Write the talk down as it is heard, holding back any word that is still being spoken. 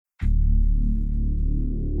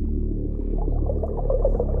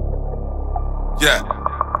Yeah.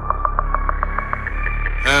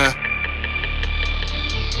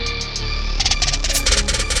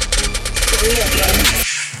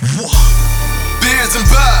 Beers and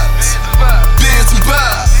bottles. Beers and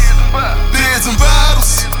bottles. Beers and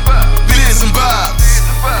bottles. Beers and bottles.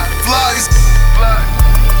 Flyers.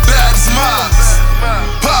 Bad as models.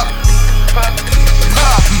 Pop.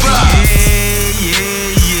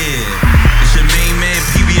 Yeah. It's your main man,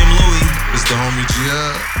 PBM Louie. It's the homie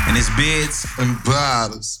GL. And it's Bids. And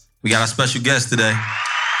bottles. We got our special guest today.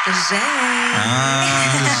 Lezhae.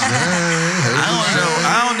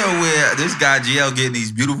 I don't know where this guy GL getting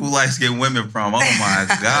these beautiful light-skinned women from. Oh my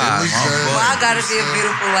God. Well, I gotta be a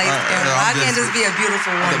beautiful light-skinned woman. I can't just be a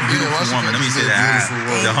beautiful woman. Beautiful woman. Let me say that.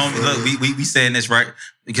 The homie, look, we saying this right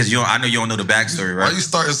because I know you don't know the backstory, right? Why you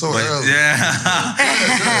starting so early?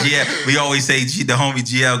 Yeah, we always say the homie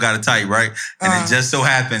GL got a type, right? And it just so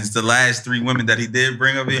happens the last 3 women that he did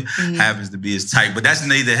bring up here happens to be his type. But that's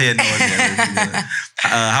neither here nor there.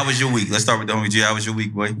 How was your week? Let's start with the homie GL. How was your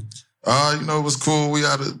week, boy? It was cool. We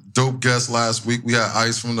had a dope guest last week. We had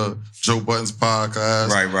Ice from the Joe Buttons podcast.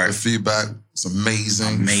 Right. The feedback was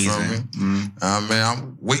amazing. Man,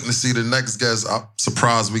 I'm waiting to see the next guest. I'm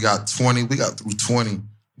surprised we got 20. We got through 20.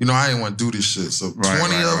 You know, I didn't want to do this shit. So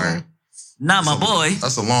 20 of them. Not my boy.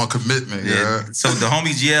 That's a long commitment, yeah. So the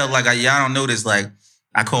homie GL, like, y'all don't know this, like,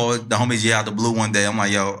 I called the homie GL out the blue one day. I'm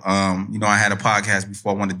like, yo, I had a podcast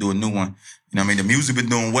before I wanted to do a new one. You know what I mean? The music been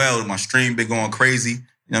doing well. My stream been going crazy. You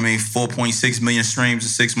know what I mean? 4.6 million streams in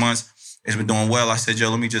 6 months. It's been doing well. I said, yo,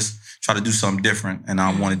 let me just try to do something different. And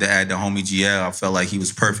I wanted to add the homie GL. I felt like he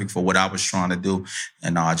was perfect for what I was trying to do.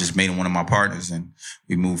 And I just made him one of my partners. And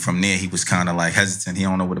we moved from there. He was kind of like hesitant. He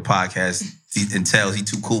don't know what a podcast entails. He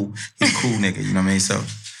too cool. He a cool nigga. You know what I mean? So, you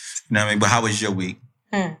know what I mean? But how was your week?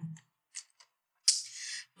 My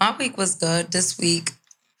week was good. This week,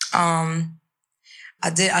 I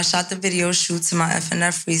shot the video shoot to my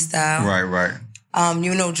FNF freestyle. Right.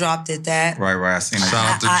 Drop did that. Right. I seen that. Shout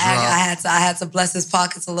out to Drop. I had to bless his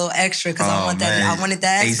pockets a little extra because I wanted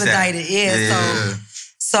that expedited. Yeah.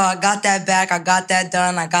 So I got that back. I got that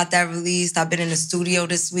done. I got that released. I've been in the studio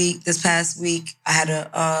this past week. I had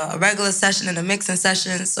a regular session and a mixing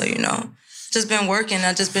session. So, just been working.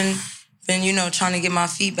 I just been trying to get my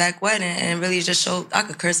feet back wet and really just show. I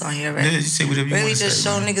could curse on here, right? Yeah, you say whatever you really want to just say,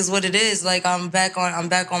 show man. niggas what it is. Like I'm back on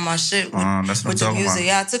my shit That's what with the I'm talking music. about.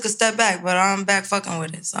 Yeah, I took a step back, but I'm back fucking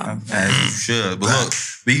with it. So as you should. But look,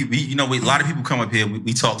 a lot of people come up here.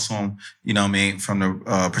 We talk to them. You know what I mean, from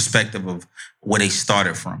the perspective of where they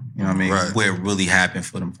started from. You know what I mean, Right. where it really happened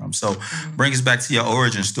for them from. So bring us back to your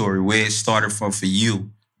origin story, where it started from for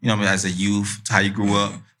you. You know what I mean, as a youth, how you grew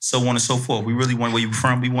up. So on and so forth. We really want where you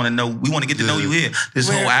from. We want to know. We want to get to know you here. This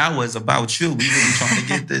whole hour is about you. We really trying to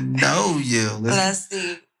get to know you. Let's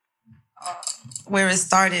see where it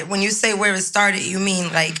started. When you say where it started, you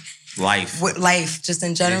mean like life, life, just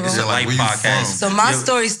in general. It's a life podcast. So my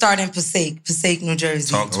story started in Passaic, New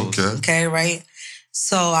Jersey. Talk to us. Okay, right.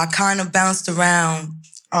 So I kind of bounced around.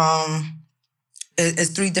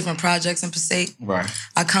 It's 3 different projects in Passaic. Right.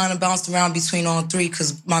 I kind of bounced around between all 3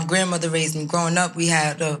 because my grandmother raised me. Growing up, we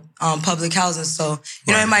had public housing. So,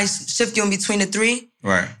 it might shift you in between the 3.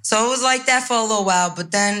 Right. So it was like that for a little while.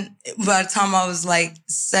 But then by the time I was like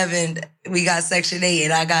 7, we got Section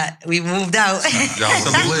 8 and we moved out. Section 8.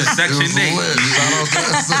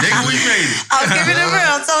 Nigga, we made it. I'm giving it real.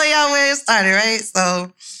 I'm telling y'all where it started, right?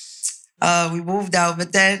 So we moved out.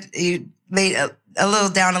 But then a little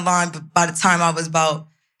down the line, but by the time I was about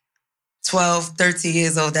 12, 13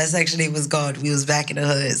 years old, that Section 8 was gone. We was back in the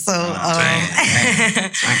hood. So,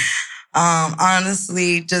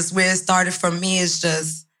 honestly, just where it started from me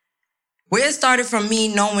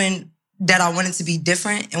knowing that I wanted to be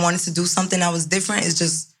different and wanted to do something that was different is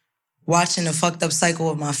just watching the fucked up cycle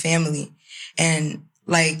of my family and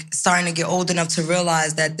like starting to get old enough to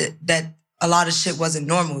realize that a lot of shit wasn't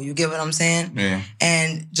normal. You get what I'm saying? Yeah.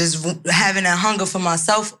 And just having that hunger for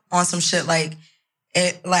myself on some shit like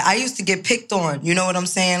I used to get picked on. You know what I'm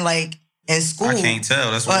saying? Like in school. I can't tell.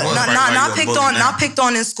 That's what it was. Not picked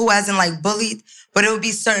on in school as in like bullied, but it would be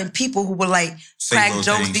certain people who would like crack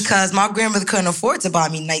jokes because my grandmother couldn't afford to buy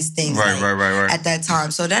me nice things. Right. At that time.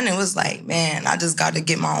 So then it was like, man, I just got to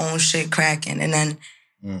get my own shit cracking. And then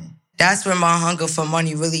that's where my hunger for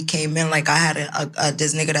money really came in. Like I had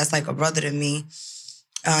this nigga that's like a brother to me.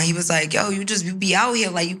 He was like, yo, you be out here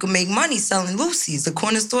like you can make money selling Lucy's. The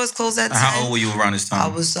corner stores closed at 10. How old were you around this time? I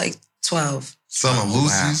was like 12. Selling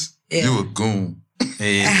Lucy's? Wow. Yeah. You a goon.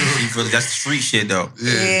 Yeah, that's the street shit though.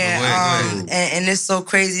 Yeah. Go ahead. And it's so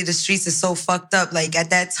crazy. The streets is so fucked up. Like at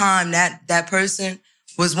that time, that person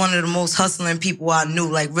was one of the most hustling people I knew,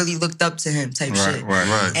 like really looked up to him type shit.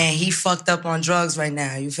 Right. And he fucked up on drugs right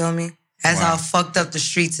now, you feel me? That's how fucked up the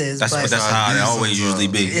streets is. That's how it always usually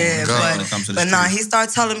be. Yeah, but nah, he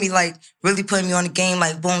started telling me, like, really putting me on the game,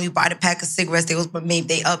 like, boom, you buy the pack of cigarettes, maybe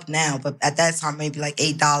they up now, but at that time, maybe like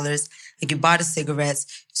 $8. Like, you buy the cigarettes,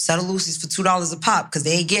 you sell the Lucy's for $2 a pop, because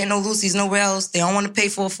they ain't getting no Lucy's nowhere else. They don't want to pay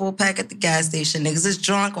for a full pack at the gas station. Niggas is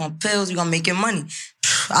drunk on pills, you gonna make your money.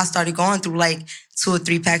 I started going through, like, 2 or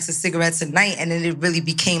 3 packs of cigarettes a night, and then it really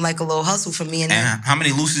became like a little hustle for me. And how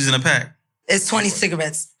many Lucy's in a pack? It's 20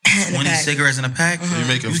 cigarettes. 20 cigarettes in a pack? Mm-hmm. You're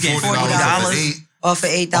making $40 off of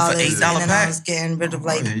 $8. Off of $8 and then pack? I was getting rid of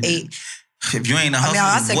like 8. If you ain't a hustler,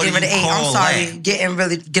 I said what get rid of 8. I'm sorry. That?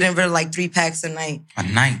 Getting rid of like 3 packs a night. A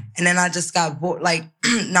night? And then I just got bored, like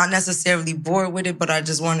not necessarily bored with it, but I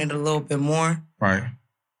just wanted a little bit more. Right.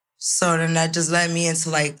 So then that just led me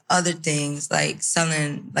into like other things, like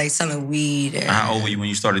selling weed. How old were you when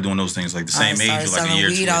you started doing those things? Like the same age or like selling a year?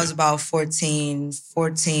 Weed, I was about 14 years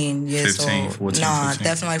 15, old. 14, nah, 15.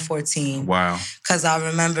 definitely like 14. Wow. Because I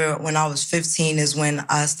remember when I was 15 is when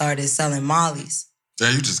I started selling Mollies.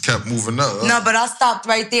 Yeah, you just kept moving up. Huh? No, but I stopped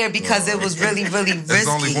right there because it was really, really risky. There's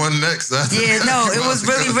only one next. Yeah, no, it was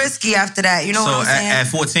really risky after that. You know what I'm saying? At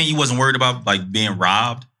 14, you wasn't worried about like being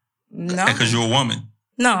robbed? No. Because you're a woman?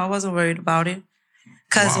 No, I wasn't worried about it.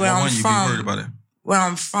 Because where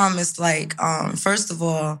I'm from, it's like, first of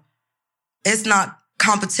all, it's not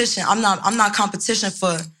competition. I'm not competition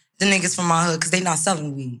for the niggas from my hood because they not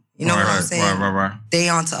selling weed. You know what I'm saying? Right. They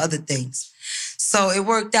onto other things. So it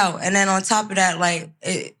worked out. And then on top of that, like,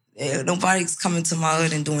 nobody's coming to my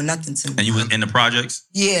hood and doing nothing to me. And you was in the projects?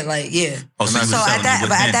 Yeah, like, yeah. Oh, so at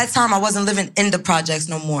that time, I wasn't living in the projects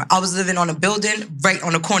no more. I was living on a building right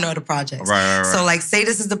on the corner of the projects. Right. So, like, say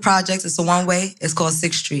this is the projects. It's a one-way. It's called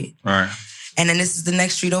 6th Street. Right. And then this is the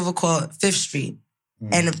next street over called 5th Street.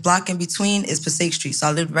 And the block in between is Passaic Street. So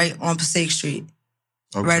I lived right on Passaic Street.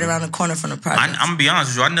 Okay. Right around the corner from the project. I'm gonna be honest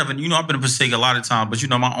with you. I've been to Passaic a lot of times,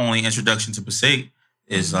 but my only introduction to Passaic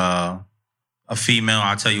is a female.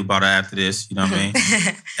 I'll tell you about her after this. You know what I mean?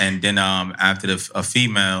 And then after a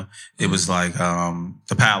female, it was like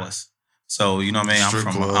the Palace. So you know what I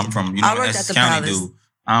mean? I'm from Essex County, dude.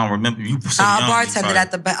 I don't remember you. So I bartended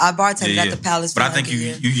at the Palace. But I think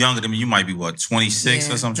you younger than me. You might be what 26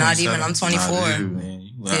 or something. Not even. I'm 24.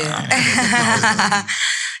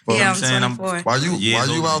 But I'm 24. While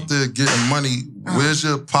you out there getting money, where's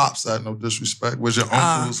your pops at? No disrespect. Where's your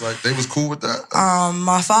uncles? Like they was cool with that?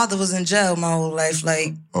 My father was in jail my whole life.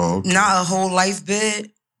 Like not a whole life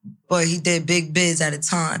bid, but he did big bids at a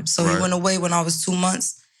time. So he went away when I was 2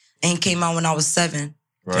 months, and he came out when I was 7.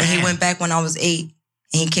 Right. And he went back when I was 8, and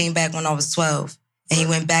he came back when I was 12, and he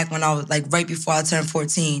went back when I was like right before I turned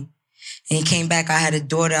 14. And he came back. I had a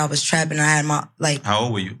daughter. I was trapping. I had my like. How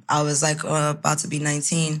old were you? I was like about to be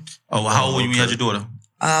 19. Oh, how old were you when you had your daughter?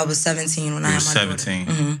 I was 17 when I had my 17.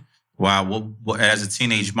 Daughter. Mm-hmm. Wow. What, as a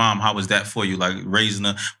teenage mom, how was that for you? Like raising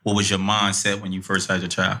her. What was your mindset when you first had your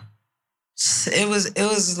child? It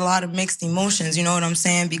was a lot of mixed emotions. You know what I'm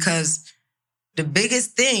saying? Because the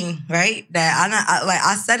biggest thing, right? That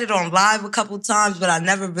I said it on live a couple times, but I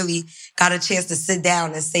never really got a chance to sit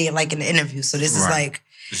down and say it like in the interview. So this is like.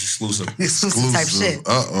 It's exclusive type shit.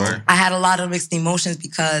 I had a lot of mixed emotions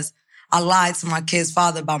because I lied to my kid's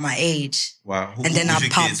father about my age. Wow. And then I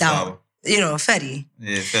popped out. You know, Fetty.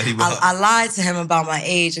 Yeah, Fetty. I lied to him about my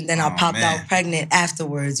age, and then I popped out pregnant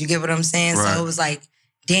afterwards. You get what I'm saying? Right. So it was like,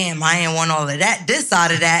 damn, I ain't want all of that. This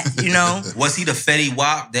side of that, you know. Was he the Fetty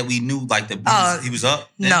Wap that we knew? Like he was up?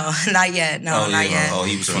 Then? No, not yet. No, not yet. Oh,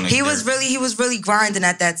 he was he was really grinding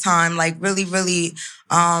at that time. Like really,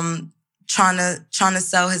 trying to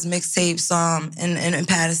sell his mixtapes in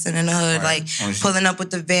Patterson in the hood, like pulling up with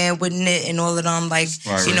the van with Nit and all of them, like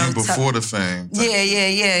you know before the fame.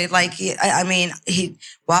 Yeah. Like I mean he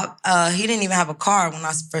didn't even have a car when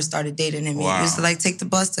I first started dating him. Wow. He used to like take the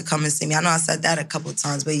bus to come and see me. I know I said that a couple of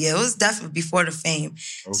times, but yeah, it was definitely before the fame.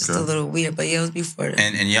 Okay. Just a little weird, but yeah, it was before that.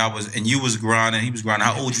 And you was grinding, he was grinding.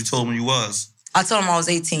 How old you told him you was? I told him I was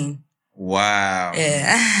 18. Wow.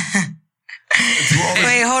 Yeah.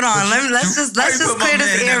 Wait, hold on. Let's just clear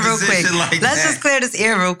this air real quick. Let's just clear this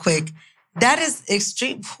air real quick. That is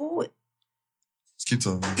extreme. Keep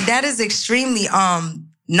talking. That is extremely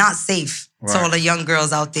not safe to all the young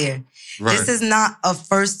girls out there. Right. This is not a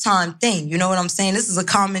first time thing. You know what I'm saying? This is a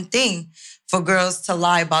common thing for girls to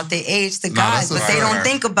lie about their age to guys, but they don't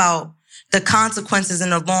think about the consequences in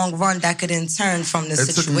the long run that could in turn from the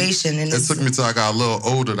situation. It took me till I got a little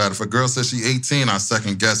older that if a girl says she 18, I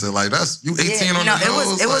second guess it. Like that's you 18 on the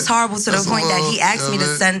nose. It was horrible to the point that he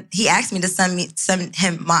asked me to send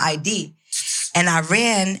him my ID. And I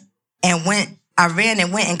ran and went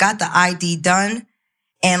and got the ID done.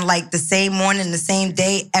 And like the same morning, the same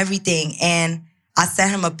day, everything. And I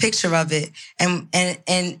sent him a picture of it. And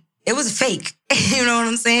it was fake. You know what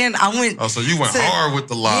I'm saying? I went. Oh, so you went hard with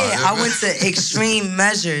the lie. Yeah, I went to extreme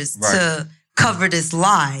measures to cover this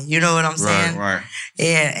lie. You know what I'm saying? Right.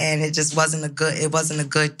 Yeah, and it just wasn't a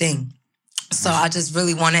good thing. So I just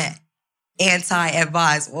really want to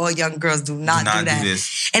anti-advise all young girls, do not do that. Do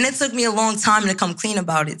this. And it took me a long time to come clean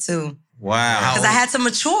about it too. Wow. Because I had to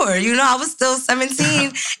mature. You know, I was still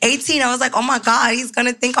 17, 18. I was like, oh my God, he's going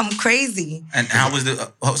to think I'm crazy. And how was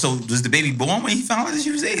so was the baby born when he found out that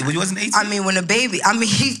she was 8? When he wasn't 18? I mean,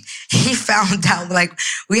 he found out, like,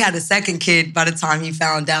 we had a second kid by the time he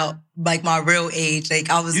found out, like, my real age. Like,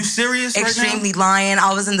 I was You serious extremely lying.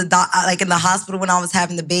 I was in the hospital when I was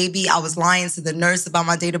having the baby. I was lying to the nurse about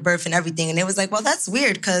my date of birth and everything. And it was like, well, that's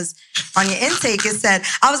weird because on your intake it said,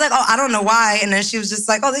 I was like, oh, I don't know why. And then she was just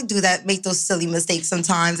like, oh, they do that, make those silly mistakes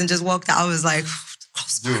sometimes, and just walked out. I was like,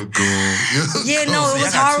 you're a girl. Yeah, no, it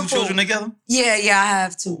was horrible. 2 children together? Yeah, I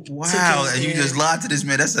have 2. Wow, and you just lied to this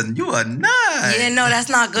man. You are not. Yeah, no, that's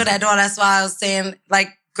not good at all. That's why I was saying, like,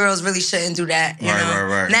 girls really shouldn't do that. You know?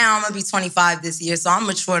 Right. Now I'm gonna be 25 this year, so I'm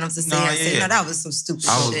mature enough to say, that was some stupid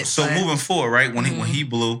shit. So moving forward, right? When he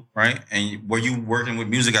blew, right? And were you working with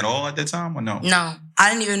music at all at that time or no? No, I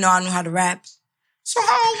didn't even know I knew how to rap. So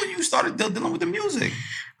how old when you started dealing with the music?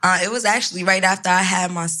 It was actually right after I had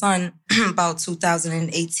my son, about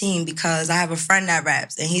 2018, because I have a friend that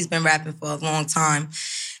raps, and he's been rapping for a long time.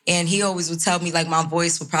 And he always would tell me, like, my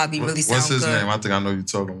voice would probably really sound good. What's his name? I think I know you're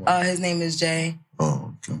talking about. His name is Jay.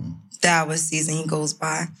 Oh, okay. That was season he goes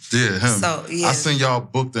by. Yeah, him. So, yeah. I seen y'all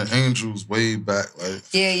book the Angels way back. Like,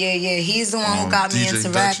 yeah. He's the one who got me into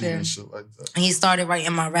rapping. And shit like that. He started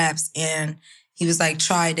writing my raps, and he was like,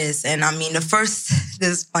 try this. And I mean,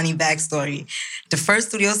 this funny backstory. The first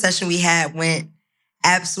studio session we had went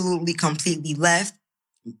absolutely completely left.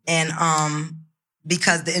 And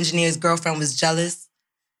because the engineer's girlfriend was jealous,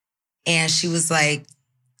 and she was like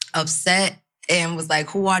upset and was like,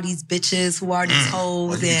 who are these bitches? Who are these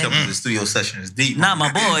hoes? And the studio session is deep. Not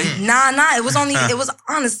my boy. Nah. It was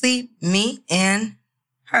honestly me and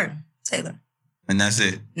her, Taylor. And that's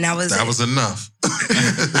it. And that was enough.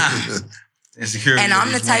 Insecurity. And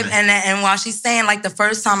I'm the type, and while she's saying, like, the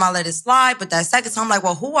first time I let it slide, but that second time I'm like,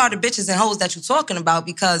 well, who are the bitches and hoes that you're talking about?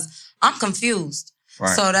 Because I'm confused. Right.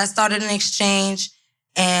 So that started an exchange.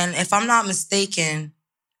 And if I'm not mistaken,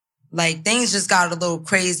 like, things just got a little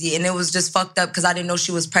crazy, and it was just fucked up because I didn't know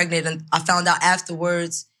she was pregnant, and I found out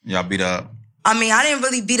afterwards. Y'all beat her up. I mean, I didn't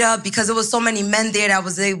really beat her up because there was so many men there that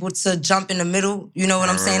was able to jump in the middle, you know what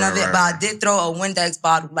I'm saying, of it. But I did throw a Windex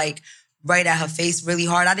bottle, like, right at her face really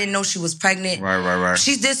hard. I didn't know she was pregnant. Right.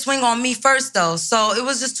 She did swing on me first, though, so it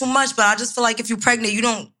was just too much. But I just feel like if you're pregnant, you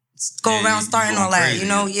don't go around starting all that, crazy. You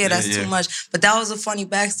know? Yeah, that's too much. But that was a funny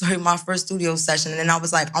backstory, my first studio session. And then I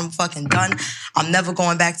was like, I'm fucking done. I'm never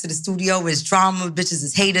going back to the studio. It's drama. Bitches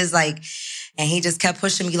is haters. Like, and he just kept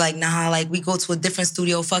pushing me like, nah, like, we go to a different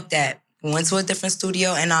studio. Fuck that. We went to a different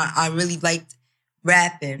studio, and I really liked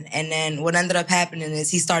rapping. And then what ended up happening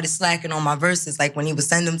is he started slacking on my verses. Like, when he would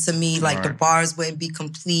send them to me, like, the bars wouldn't be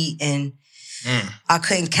complete, and I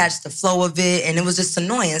couldn't catch the flow of it, and it was just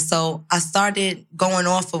annoying. So I started going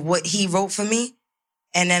off of what he wrote for me,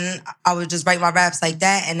 and then I would just write my raps like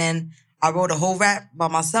that, and then I wrote a whole rap by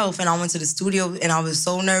myself, and I went to the studio, and I was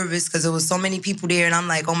so nervous because there was so many people there, and I'm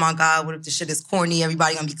like, oh my God, what if the shit is corny?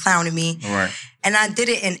 Everybody gonna be clowning me. Right. And I did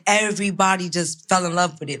it, and everybody just fell in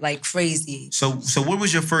love with it like crazy. So what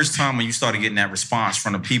was your first time when you started getting that response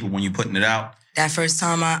from the people when you putting it out? That first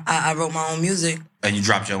time I wrote my own music. And you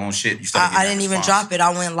dropped your own shit? I didn't even drop it.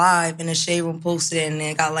 I went live, and the Shade Room posted it, and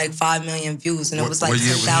it got like 5 million views, and it was like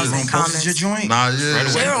 10,000 comments. Your joint? Nah, yeah.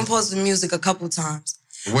 Shade Room posted music a couple times.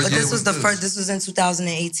 But this was the first. This was in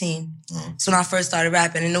 2018. So when I first started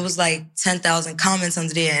rapping, and it was like 10,000 comments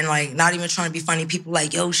under there, and like not even trying to be funny. People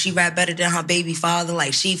like, yo, she rap better than her baby father.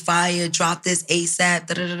 Like, she fire. Drop this ASAP.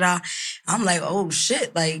 Da da da da. I'm like, oh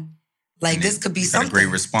shit. Like this could be something. A great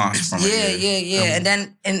response from it. Yeah. And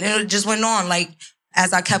then it just went on. Like,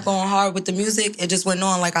 as I kept going hard with the music, it just went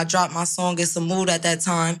on. Like, I dropped my song "It's a Mood" at that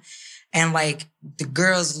time, and like the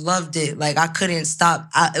girls loved it. Like, I couldn't stop.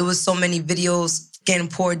 It was so many videos getting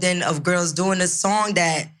poured in of girls doing this song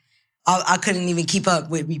that I couldn't even keep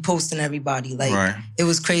up with reposting everybody. Like, It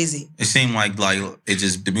was crazy. It seemed like it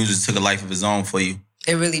just, the music took a life of its own for you.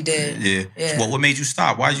 It really did. Yeah. What made you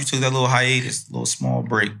stop? Why did you take that little hiatus, little small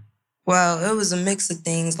break? Well, it was a mix of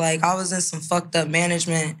things. Like, I was in some fucked up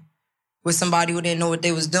management with somebody who didn't know what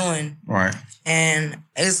they was doing. Right. And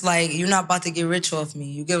it's like, you're not about to get rich off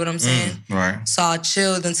me. You get what I'm saying? Right. So I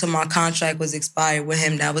chilled until my contract was expired with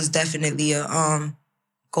him. That was definitely a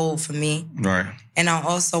goal for me. Right. And I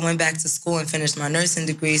also went back to school and finished my nursing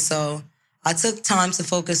degree. So I took time to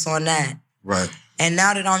focus on that. Right. And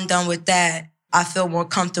now that I'm done with that, I feel more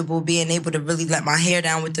comfortable being able to really let my hair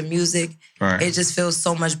down with the music. Right. It just feels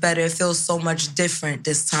so much better. It feels so much different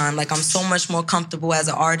this time. Like, I'm so much more comfortable as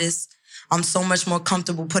an artist. I'm so much more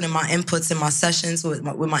comfortable putting my inputs in my sessions with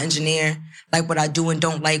my engineer. Like, what I do and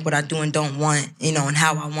don't like, what I do and don't want, you know, and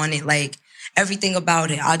how I want it. Like, everything about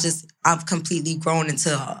it. I've completely grown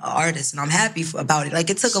into an artist, and I'm happy about it. Like,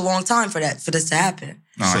 it took a long time for this to happen.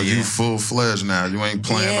 So you full-fledged now. You ain't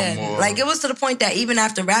playing no more. Like, it was to the point that even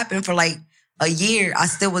after rapping for like a year, I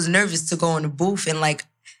still was nervous to go in the booth and like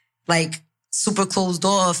super closed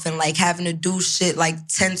off and like having to do shit like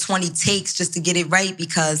 10, 20 takes just to get it right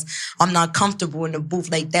because I'm not comfortable in the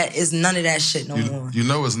booth. Like, that is none of that shit no more. You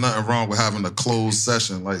know there's nothing wrong with having a closed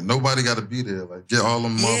session. Like, nobody got to be there. Like, get all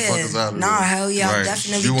them motherfuckers out of there. Nah, hell yeah. Right. I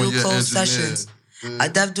definitely do closed sessions. Yeah. I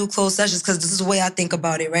definitely do closed sessions because this is the way I think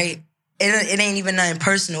about it, right? It ain't even nothing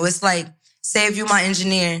personal. It's like, say if you my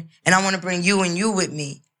engineer and I want to bring you and you with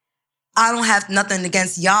me, I don't have nothing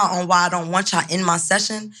against y'all on why I don't want y'all in my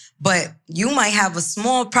session, but you might have a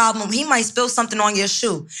small problem. He might spill something on your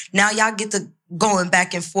shoe. Now y'all get to going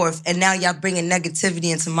back and forth, and now y'all bringing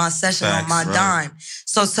negativity into my session on my dime.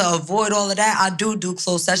 So to avoid all of that, I do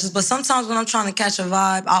closed sessions. But sometimes when I'm trying to catch a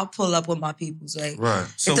vibe, I'll pull up with my peoples. Like,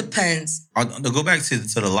 So, it depends. To go back to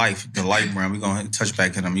the life brand, we're going to touch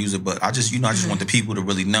back in the music, but I just want the people to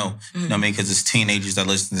really know, you know what I mean? Because it's teenagers that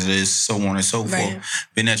listen to this, so on and so forth.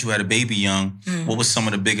 Being that you had a baby young, what was some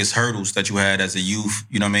of the biggest hurdles that you had as a youth,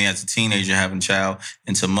 you know what I mean, as a teenager, having a child,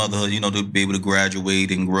 into motherhood, you know, to be able to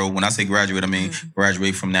graduate and grow? When I say graduate, I mean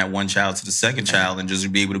graduate from that one child to the second child and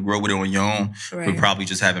just be able to grow with it on your own, but probably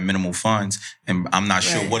just having minimal funds. And I'm not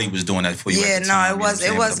sure what he was doing that for you at the time. Yeah,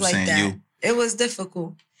 no, it was like that. It was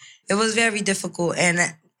difficult. It was very difficult. And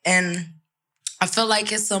I feel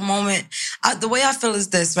like it's a moment. The way I feel is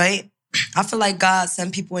this, right? I feel like God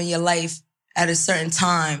sent people in your life at a certain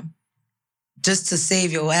time just to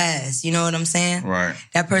save your ass. You know what I'm saying? Right.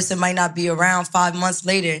 That person might not be around 5 months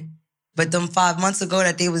later, but them 5 months ago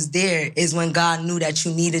that they was there is when God knew that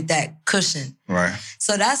you needed that cushion. Right.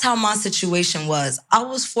 So that's how my situation was. I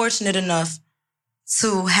was fortunate enough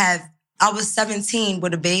to I was 17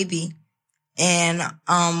 with a baby. And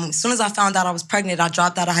as soon as I found out I was pregnant, I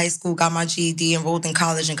dropped out of high school, got my GED, enrolled in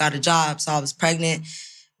college, and got a job. So I was pregnant,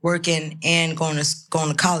 working, and going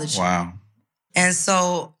to college. Wow. And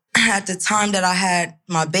so at the time that I had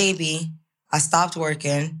my baby, I stopped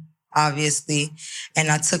working, obviously,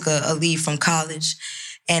 and I took a leave from college.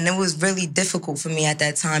 And it was really difficult for me at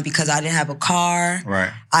that time because I didn't have a car.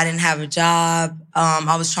 Right. I didn't have a job.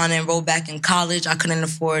 I was trying to enroll back in college. I couldn't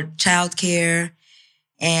afford childcare.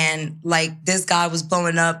 And like, this guy was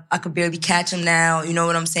blowing up. I could barely catch him now. You know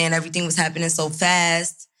what I'm saying? Everything was happening so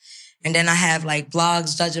fast. And then I have like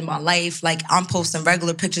blogs judging my life. Like, I'm posting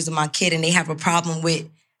regular pictures of my kid and they have a problem with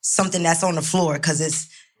something that's on the floor because it's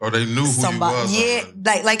they knew who somebody. he was. Yeah,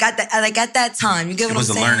 like at that time. You get what I'm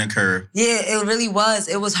saying? It was a learning curve. Yeah, it really was.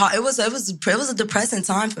 It was hard. It was a depressing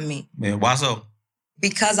time for me. Yeah, why so?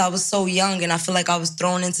 Because I was so young and I feel like I was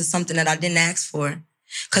thrown into something that I didn't ask for.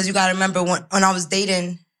 Because you got to remember when I was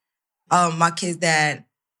dating my kid's dad,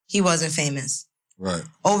 he wasn't famous. Right.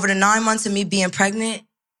 Over the 9 months of me being pregnant,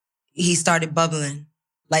 he started bubbling,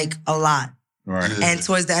 like, a lot. Right. And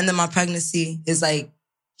towards the end of my pregnancy, it's like,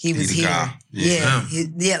 he was here. Guy. Yeah.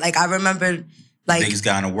 Like, I remember, like, biggest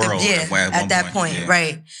guy in the world. Yeah, at that point,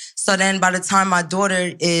 right. So then by the time my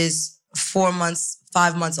daughter is 5 months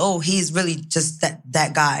old, he's really just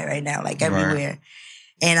that guy right now, like, everywhere. Right.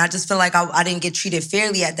 And I just feel like I didn't get treated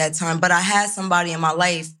fairly at that time. But I had somebody in my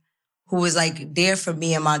life who was like there for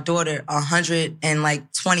me and my daughter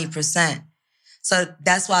 120%. So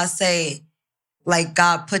that's why I say, like,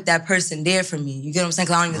 God put that person there for me. You get what I'm saying?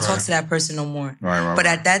 Because I don't even talk to that person no more. Right. But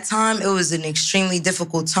at that time, it was an extremely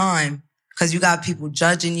difficult time because you got people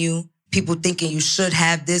judging you, people thinking you should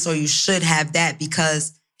have this or you should have that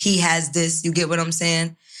because he has this. You get what I'm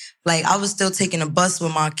saying? Like, I was still taking a bus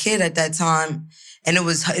with my kid at that time. And it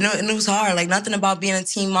was hard. Like, nothing about being a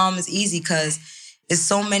teen mom is easy because it's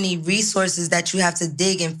so many resources that you have to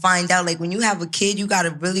dig and find out. Like, when you have a kid, you got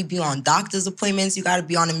to really be on doctor's appointments. You got to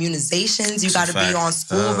be on immunizations. You got to be on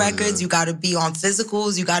school records. You got to be on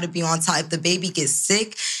physicals. You got to be on time. If the baby gets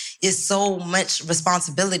sick, it's so much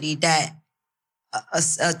responsibility that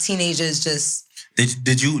a teenager is just...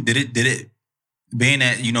 Did being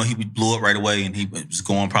that, you know, he blew up right away and he was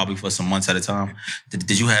going probably for some months at a time, did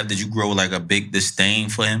you grow like a big disdain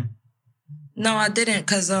for him? No, I didn't,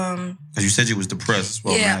 because you said you was depressed.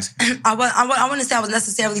 Well, yeah, I wouldn't say I was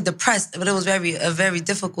necessarily depressed, but it was a very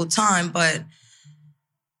difficult time. But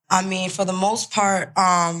I mean, for the most part,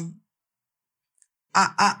 I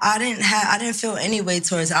didn't feel any way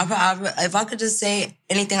towards him. If I could just say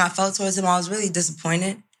anything I felt towards him, I was really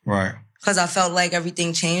disappointed. Right. Because I felt like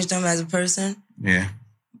everything changed him as a person. Yeah.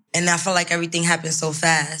 And I felt like everything happened so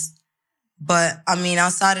fast. But, I mean,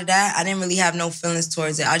 outside of that, I didn't really have no feelings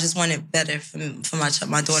towards it. I just wanted better for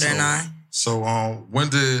my daughter and I. So, when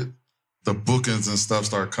did the bookings and stuff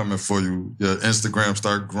start coming for you? Your Instagram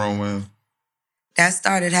start growing? That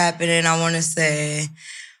started happening, I want to say.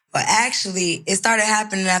 But actually, it started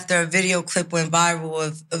happening after a video clip went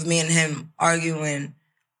viral of me and him arguing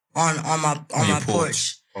on my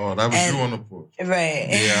porch. Oh, that was you on the porch. Right.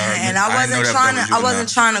 Yeah, and I wasn't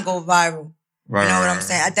trying to go viral. Right, you know what I'm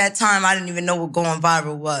saying? At that time, I didn't even know what going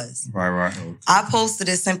viral was. Right. I posted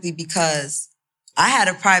it simply because I had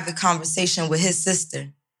a private conversation with his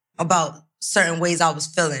sister about certain ways I was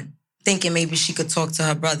feeling, thinking maybe she could talk to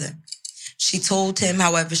her brother. She told him,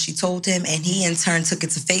 however, and he in turn took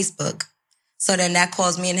it to Facebook. So then that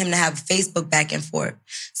caused me and him to have Facebook back and forth.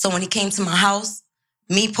 So when he came to my house,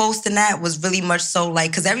 me posting that was really much so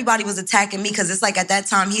like, because everybody was attacking me, because it's like at that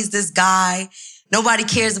time, he's this guy. Nobody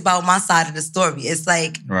cares about my side of the story. It's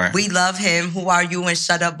like, We love him. Who are you? And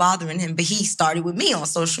shut up bothering him. But he started with me on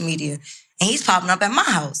social media. And he's popping up at my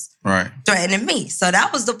house. Right. Threatening me. So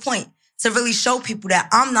that was the point. To really show people that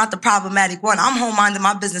I'm not the problematic one. I'm home minding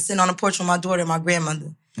my business, sitting on the porch with my daughter and my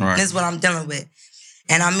grandmother. Right. This is what I'm dealing with.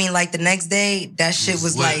 And I mean, like the next day, that shit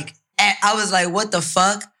was like, I was like, what the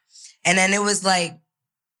fuck? And then it was like,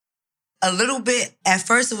 a little bit, at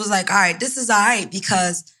first it was like, all right, this is all right,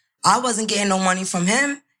 because I wasn't getting no money from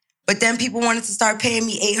him. But then people wanted to start paying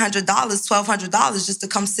me $800, $1,200 just to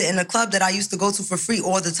come sit in a club that I used to go to for free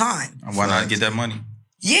all the time. Why not get that money?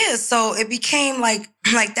 Yeah, so it became like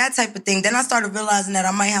that type of thing. Then I started realizing that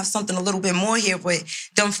I might have something a little bit more here with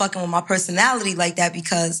them fucking with my personality like that,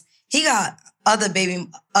 because he got other baby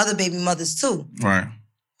mothers too. Right.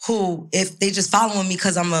 Who, if they just following me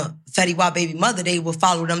because I'm a Fetty Wap baby mother, they will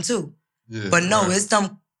follow them too. Yeah, but no, it's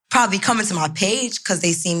them probably coming to my page because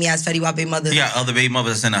they see me as Fetty Wap baby mother. You got other baby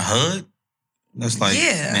mothers in the hood? That's like,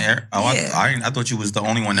 I thought you was the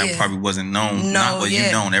only one that probably wasn't known. No, you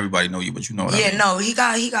known. Everybody know you, but you know what I mean. No, he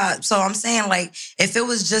got. So I'm saying, like, if it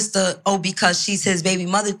was just because she's his baby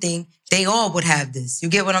mother thing, they all would have this. You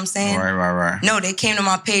get what I'm saying? Right. No, they came to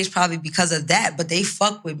my page probably because of that, but they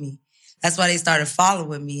fuck with me. That's why they started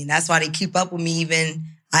following me, and that's why they keep up with me. Even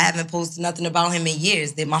I haven't posted nothing about him in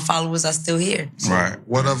years. My followers are still here. So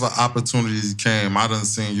whatever opportunities came, I done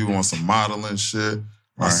seen you on some modeling shit.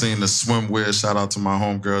 I seen the swimwear. Shout out to my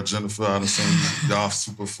homegirl Jennifer. I done seen y'all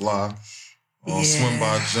super fly. Swim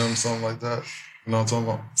by gym, something like that. You know what I'm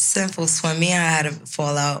talking about? Simple Swim. Me and I had a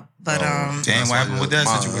fallout. But damn, what happened with that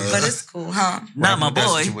situation? But it's cool, huh? Not my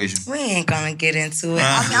boy. We ain't gonna get into it.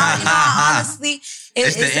 I mean, honestly,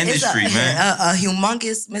 it's the industry, man. A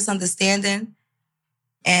humongous misunderstanding,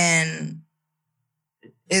 and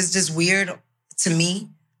it's just weird to me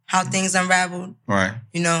how things unraveled. Right.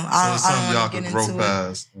 You know, I don't want to get into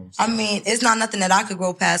it. I mean, it's not nothing that I could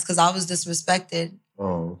grow past because I was disrespected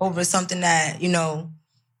over something that, you know,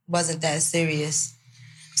 wasn't that serious.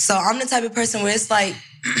 So I'm the type of person where it's like,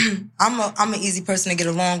 I'm an easy person to get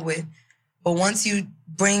along with. But once you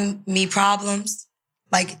bring me problems,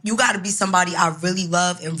 like, you got to be somebody I really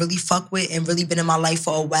love and really fuck with and really been in my life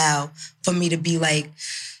for a while for me to be like,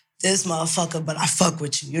 this motherfucker, but I fuck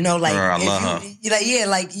with you. You know, like, I love her.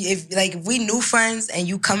 If we new friends and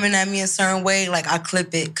you coming at me a certain way, like, I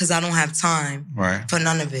clip it because I don't have time for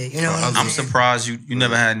none of it. You know what I'm saying? I'm surprised you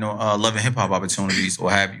never had no love and hip hop opportunities,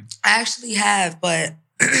 or have you? I actually have, but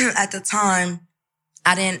at the time,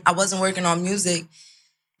 I wasn't working on music,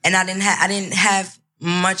 and I didn't have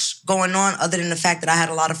much going on other than the fact that I had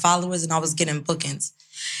a lot of followers and I was getting bookings.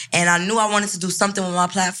 And I knew I wanted to do something with my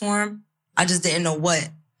platform. I just didn't know what.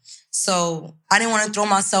 So I didn't want to throw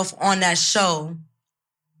myself on that show.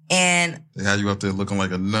 And they had you up there looking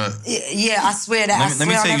like a nut. Yeah, I swear that. Let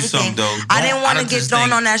me tell you something, though. I didn't want to get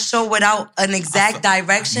thrown on that show without an exact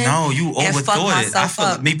direction. No, you overthought it. I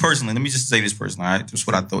feel, me personally, let me just say this personally, all right? Just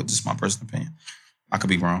what I thought. This is my personal opinion. I could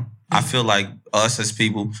be wrong. Mm-hmm. I feel like us as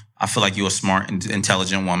people, I feel like you're a smart and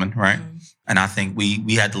intelligent woman, right? Mm-hmm. And I think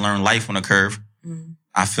we had to learn life on a curve. Mm-hmm.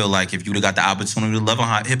 I feel like if you would have got the opportunity to love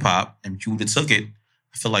on hip hop and you would have took it,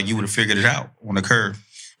 I feel like you would have figured it out on the curve.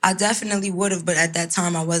 I definitely would have, but at that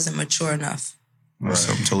time I wasn't mature enough. Right.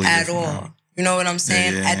 Totally at all. You know what I'm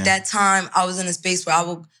saying? At that time, I was in a space where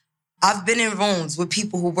I've been in rooms with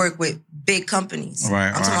people who work with big companies.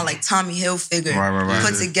 I'm talking about like Tommy Hilfiger.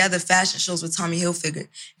 Put together fashion shows with Tommy Hilfiger.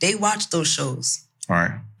 They watch those shows.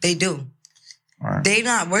 They do. They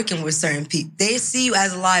not working with certain people. They see you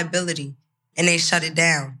as a liability and they shut it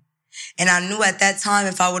down. And I knew at that time,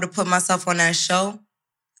 if I would have put myself on that show,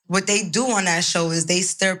 what they do on that show is they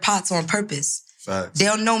stir pots on purpose. Facts.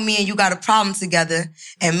 They'll know me and you got a problem together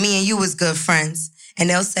and me and you was good friends. And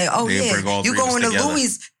they'll say, oh yeah, you going to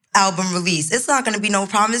Louis' album release. It's not going to be no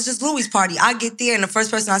problem. It's just Louis' party. I get there and the first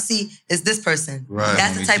person I see is this person.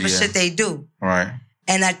 That's the type of shit they do.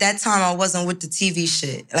 And at that time, I wasn't with the TV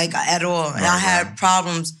shit, like at all. And I had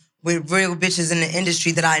problems with real bitches in the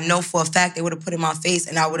industry that I know for a fact they would have put in my face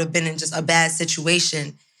and I would have been in just a bad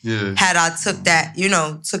situation had I took that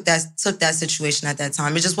situation at that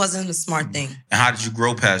time. It just wasn't a smart thing. And how did you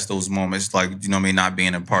grow past those moments? Like, you know what I mean, not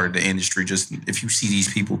being a part of the industry, just if you see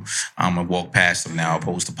these people, I'm going to walk past them now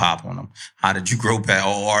opposed to pop on them. How did you grow past,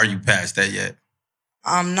 or are you past that yet?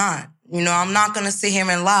 I'm not. You know, I'm not going to sit here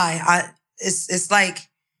and lie. It's like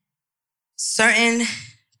certain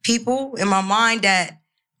people in my mind that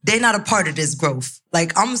they're not a part of this growth.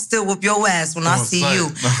 Like, I'm still whoop your ass when I see you.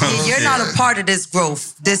 You're not a part of this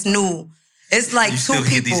growth, this new. It's like you two still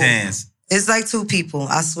people. Get these hands. It's like two people,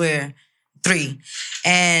 I swear. 3.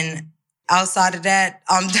 And outside of that,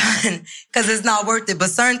 I'm done because it's not worth it. But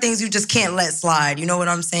certain things you just can't let slide. You know what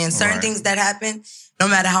I'm saying? Certain things that happen, no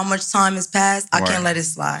matter how much time has passed, I can't let it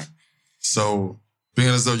slide. So, being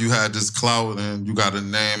as though you had this clout and you got a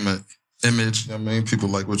name and image, I mean, people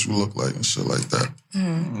like what you look like and shit like that.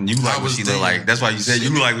 You like what she look like. That's why you said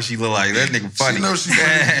you like what she look like. That nigga funny. She knows she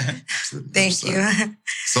funny. Thank you.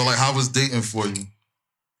 So, like, how was dating for you?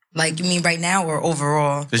 Like, you mean right now or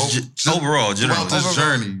overall? Overall, generally. Throughout this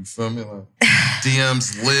journey, you feel me? Like,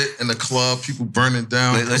 DMs lit in the club, people burning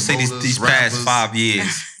down. Let's say these past 5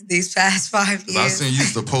 years. These past 5 years. I seen you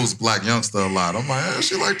used to post Black Youngster a lot. I'm like,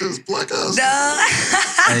 she like this Black ass.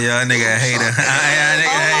 Hey, yo, nigga, a hater.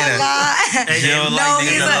 Hey, yo, like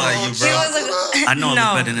niggas that look like you, bro. I know a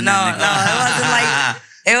little better than that,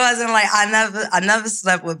 nigga. It wasn't like I never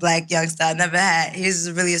slept with Black Youngster. I never had. He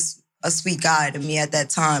was really a sweet guy to me at that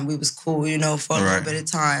time. We was cool, you know, for a little bit of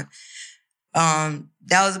time.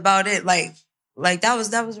 That was about it. Like that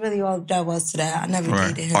was really all that was to that. I never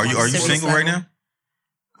dated him. Are you single right now?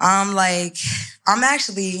 I'm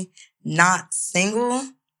actually not single,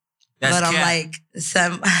 but I'm like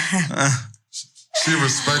She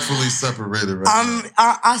respectfully separated right now.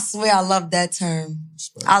 I swear I love that term.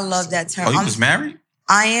 I love that term. Oh, you was married?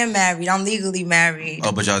 I am married. I'm legally married.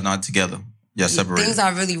 Oh, but y'all not together. Y'all separated. Things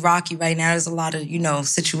are really rocky right now. There's a lot of,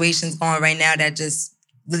 situations going right now that just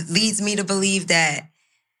leads me to believe that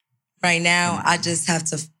right now I just have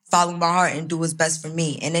to follow my heart and do what's best for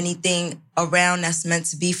me. And anything around that's meant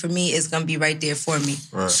to be for me is going to be right there for me.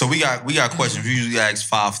 Right. So we got questions. We usually ask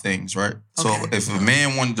 5 things, right? So if a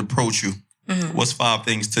man wanted to approach you, what's 5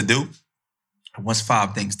 things to do? What's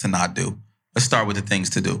 5 things to not do? Let's start with the things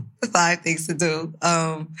to do. 5 things to do.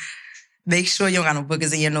 Make sure you don't got no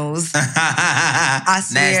boogers in your nose. I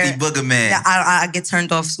swear. Nasty booger man. Yeah, I get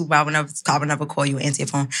turned off super. I would never call you and answer your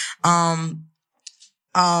phone.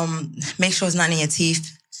 Make sure it's not in your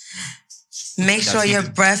teeth. Make sure your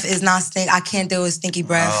breath is not stink. I can't deal with stinky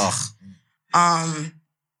breath. Let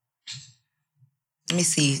me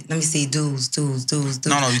see. Do's.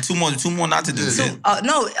 No, two more not to do.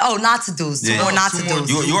 Not to do's. Two more not to do's.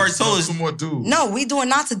 You already told us. 2 more do's. No, we doing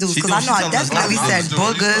not to do's because I know I definitely said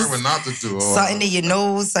boogers, not to do. something in your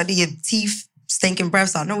nose, something in your teeth, stinking breath.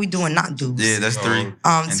 So I know we doing not do's. Yeah, that's 3.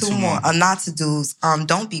 Two more not to do's.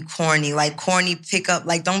 Don't be corny. Like corny pickup.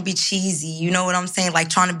 Like don't be cheesy. You know what I'm saying? Like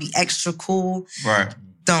trying to be extra cool. Right.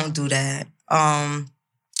 Don't do that.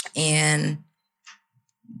 And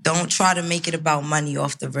don't try to make it about money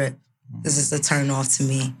off the rip. This is a turn off to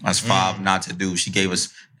me. That's 5 not to do. She gave us,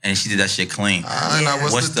 and she did that shit clean.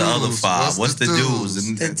 What's the other 5? What's the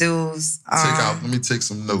do's? The do's. Let me take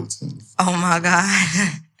some notes. Oh my God.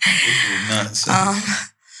 Nuts.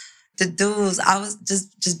 The do's. I was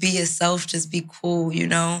just be yourself. Just be cool. You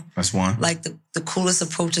know. That's 1. Like the coolest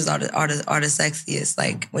approaches are the sexiest.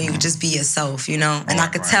 Like when you just be yourself. You know. And I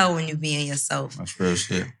could tell when you being yourself. That's real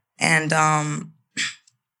shit. And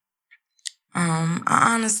I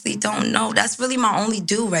honestly don't know. That's really my only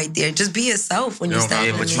do right there. Just be yourself when you step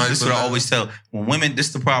in. But this is what I always tell. When women, this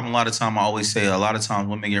is the problem a lot of time. I always say a lot of times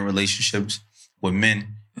women get in relationships with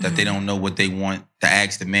men that they don't know what they want to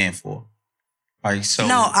ask the man for. Like, so.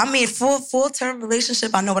 No, I mean, full-term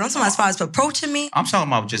relationship, I know. But I'm talking about as far as approaching me. I'm talking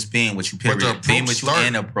about just being with you, period. Being with you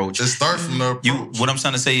and approach. It starts from the approach. What I'm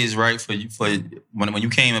trying to say is, right, for when you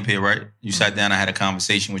came up here, right, you sat down, I had a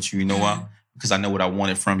conversation with you, you know why? Because I know what I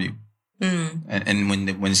wanted from you. And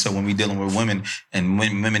when we dealing with women and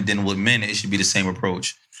when women dealing with men, it should be the same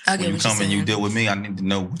approach. When you come and you deal with me, I need to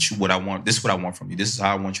know what I want. This is what I want from you. This is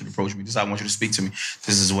how I want you to approach me. This is how I want you to speak to me.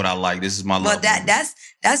 This is what I like. This is my love. But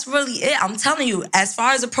that's really it. I'm telling you, as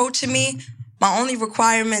far as approaching me, my only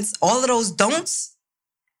requirements, all of those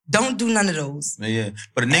don't do none of those. Yeah.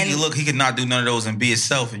 But a nigga, look, he could not do none of those and be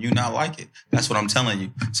himself and you not like it. That's what I'm telling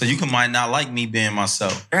you. So you might not like me being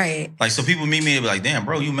myself. Right. Like, so people meet me and be like, damn,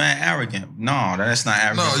 bro, you mad arrogant. No, that's not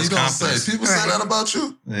arrogant. No, you don't say. People say that about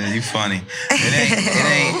you? Yeah, you funny.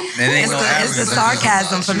 It ain't no arrogance. It's the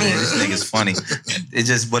sarcasm for me. This nigga's funny. It's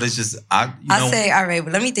just, I say, all right,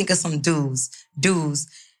 but let me think of some do's. Do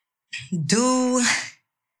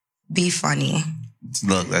be funny.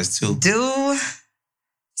 Look, that's two. Do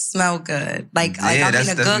smell good. Like I mean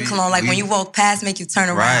a good cologne. Like when you walk past, make you turn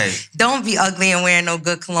around. Right. Don't be ugly and wearing no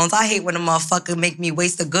good colognes. I hate when a motherfucker make me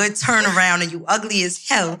waste a good turnaround and you ugly as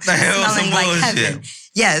hell. The hell smelling like heaven.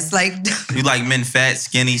 Yes, like you like men fat,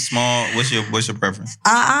 skinny, small. What's your preference?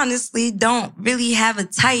 I honestly don't really have a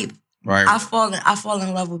type. Right. I fall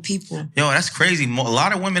in love with people. Yo, that's crazy. A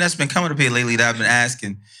lot of women that's been coming up here lately that I've been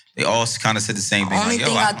asking, they all kind of said the same thing. The only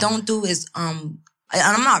thing I don't do is and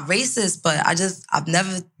I'm not racist, but I've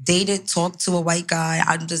never dated, talked to a white guy.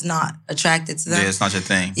 I'm just not attracted to them. Yeah, it's not your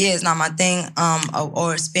thing. Yeah, it's not my thing.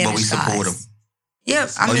 Or Spanish guys. But we support them. Yeah,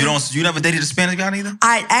 I mean, you never dated a Spanish guy either?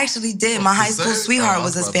 I actually did. My high school sweetheart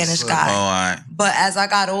was a Spanish guy. Oh, all right. But as I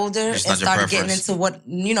got older and started getting into what,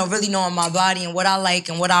 really knowing my body and what I like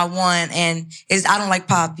and what I want, and I don't like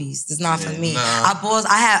poppies. It's not for me.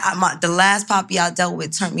 Nah. The last poppy I dealt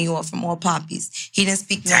with turned me off from all poppies. He didn't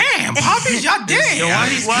speak. Damn, poppies, y'all did. He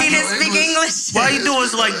didn't speak English. Why you doing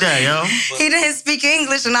like that, yo? He didn't speak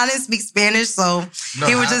English and I didn't speak Spanish, so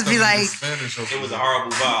he would just be like. It was a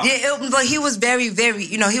horrible vibe. Yeah, but he was very, very,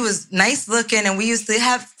 he was nice looking and we used to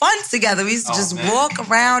have fun together. We used to just walk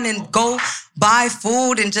around and go buy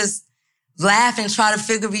food and just laugh and try to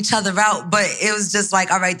figure each other out. But it was just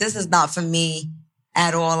like, all right, this is not for me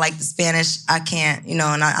at all. Like the Spanish, I can't, and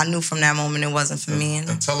I knew from that moment it wasn't for me.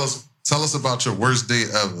 And tell us about your worst date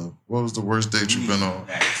ever. What was the worst date you've been on?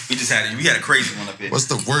 We had a crazy one up here. What's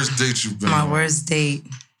the worst date you've been on? My worst date.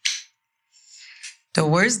 The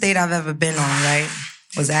worst date I've ever been on, right,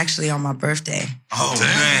 was actually on my birthday. Oh,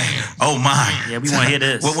 man. Oh, my. Yeah, we want to hear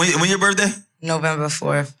this. When your birthday? November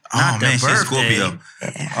 4th. Oh, man, she's Scorpio.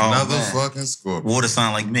 Yeah. Oh, another fucking Scorpio. Water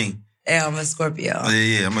sign like me. Yeah, I'm a Scorpio. Oh,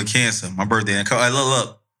 yeah, I'm a Cancer. My birthday.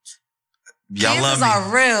 Look. Y'all Cancers love me.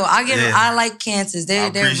 are real. I like Cancers.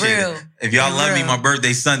 They're real. If y'all love me, my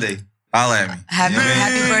birthday Sunday. Holla at me.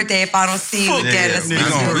 Happy birthday if I don't see you again. I'm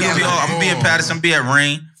going to be in Patterson. I'm going to be at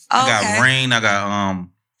Rain. I got Rain. I got,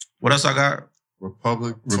 what else I got?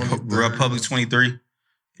 Republic 23.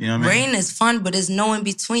 You know what I mean? Rain is fun, but there's no in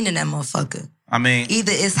between in that motherfucker. I mean,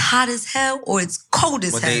 either it's hot as hell or it's cold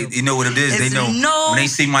as hell. You know what it is? They know when they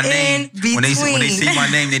see my name. When they see my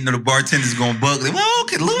name, they know the bartender's gonna bug. They, well,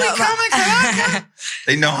 can Louis come?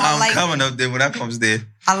 They know how I'm coming up there when I comes there.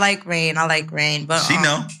 I like Rain, but she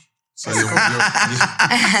know. So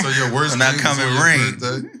your worst when I come in Rain.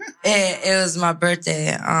 It was my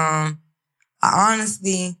birthday. I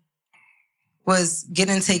honestly was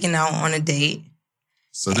getting taken out on a date.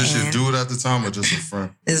 So this your dude at the time or just a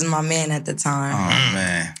friend? This is my man at the time. Oh,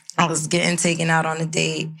 man. I was getting taken out on a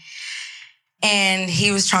date. And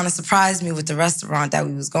he was trying to surprise me with the restaurant that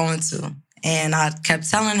we was going to. And I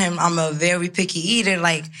kept telling him I'm a very picky eater.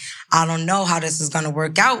 Like, I don't know how this is going to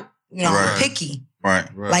work out. I'm picky. Right.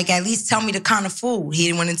 Like, at least tell me the kind of food. He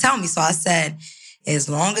didn't want to tell me. So I said, as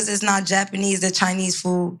long as it's not Japanese or Chinese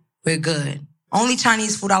food, we're good. Only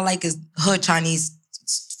Chinese food I like is hood Chinese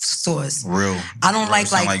stores. Real. I don't like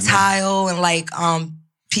Tile and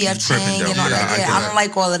PF Chang and all that. Yeah, I don't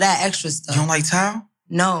like all of that extra stuff. You don't like Tile?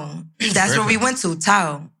 No. That's where we went to,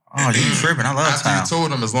 Tile. Oh, you tripping. I love Tile. After you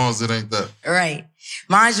told him as long as it ain't that. Right.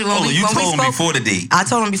 Mind you, when we told spoke, him before the date. I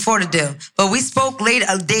told him before the deal. But we spoke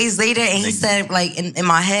days later, and he said, in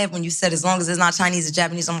my head, when you said, as long as it's not Chinese or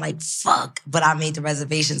Japanese, I'm like, fuck. But I made the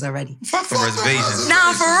reservations already. Fuck the reservations.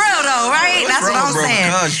 Nah, for real, though, right? That's what I'm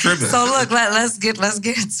saying. God's tripping. So look, let's get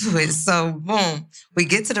into it. So, boom. We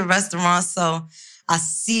get to the restaurant, so I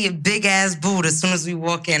see a big-ass booth as soon as we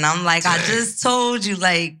walk in. I'm like, I just told you,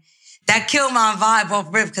 that killed my vibe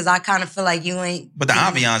off rip because I kind of feel like you ain't. But the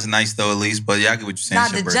ambiance is nice though, at least. But yeah, I get what you're saying. Nah,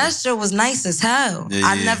 the gesture was nice as hell. Yeah,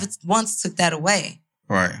 I never once took that away.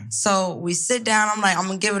 Right. So we sit down. I'm like, I'm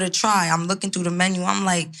going to give it a try. I'm looking through the menu. I'm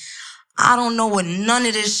like, I don't know what none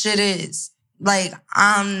of this shit is. Like,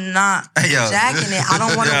 I'm not jacking it. I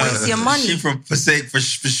don't want to waste your money. She from Passaic for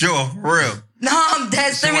sure, for real. No, I'm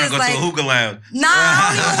dead serious. She want to go to a hookah lounge. Nah,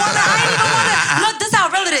 I ain't even want to. Look, this is how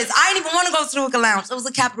real it is. I ain't even want to go to the hookah lounge. It was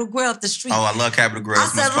a Capital Grill up the street. Oh, I love Capital Grill. I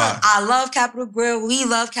said, look, I love Capital Grill. We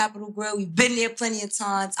love Capital Grill. We've been there plenty of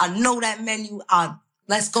times. I know that menu.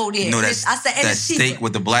 Let's go there. You know, I said, and it's cheaper. Steak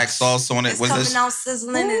with the black sauce on it. It's coming out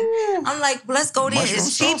sizzling. And I'm like, let's go there.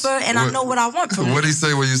 It's cheaper, and I know what I want from it. What did he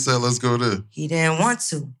say when you said, let's go there? He didn't want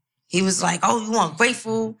to. He was like, oh, you want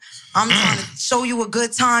grateful? I'm trying to show you a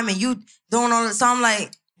good time, and you doing all this. So I'm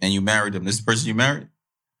like... And you married him. This is the person you married?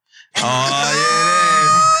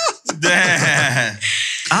 Oh, yeah. Damn.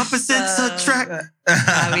 Opposites attract.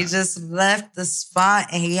 We just left the spot,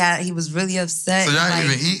 and he was really upset. So y'all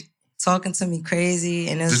didn't even eat? Talking to me crazy,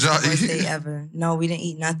 and it was the worst day ever. No, we didn't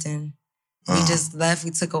eat nothing. We just left. We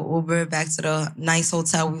took an Uber back to the nice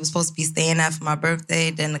hotel we were supposed to be staying at for my birthday.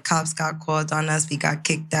 Then the cops got called on us. We got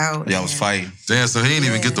kicked out. Yeah, I was fighting. Damn, so he didn't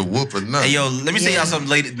even get the whoop or nothing. Hey, yo, let me tell y'all something,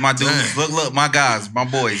 ladies, my dudes. Look, my guys, my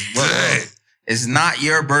boys. Look. It's not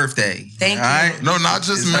your birthday. Thank you. Right? No, not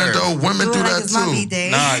just men, though. Women do that it's too. My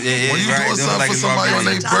B-day. Nah, yeah, when you doing something for somebody on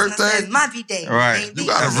their birthday, it's my B-day. Right. You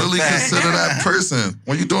gotta really consider that person.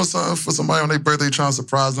 When you're doing something for somebody on their birthday, trying to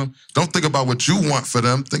surprise them, don't think about what you want for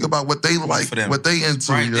them. Think about what they like, for them. What they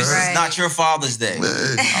into. Right. This is not your Father's Day. You know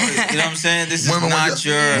what I'm saying? This is not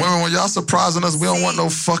your... Women, when y'all surprising us, we don't want no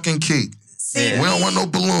fucking cake. We don't want no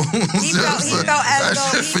balloons. He felt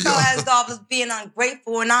as though I was being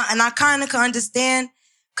ungrateful, and I kind of could understand,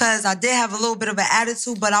 because I did have a little bit of an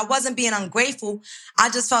attitude, but I wasn't being ungrateful. I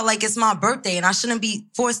just felt like it's my birthday, and I shouldn't be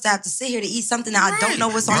forced to have to sit here to eat something that I don't know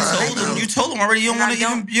what's on the menu. You told him already you don't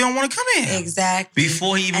want to come in. Exactly.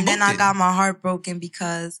 Before he even And then I got my heart broken,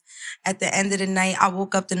 because at the end of the night, I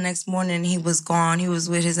woke up the next morning and he was gone. He was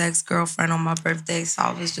with his ex-girlfriend on my birthday, so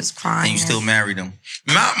I was just crying. And you still married him?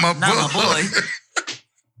 Not my boy.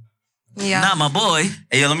 Yeah. Not my boy.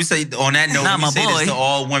 Hey, yo, let me say on that note, let me say this to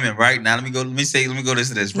all women, right? Now let me go this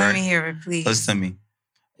to this, right? Let me hear it, please. Listen to me.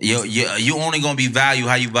 You only gonna be valued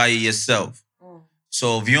how you value yourself.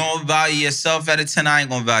 So if you don't value yourself out of 10, I ain't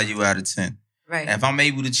gonna value you out of 10. Right. And if I'm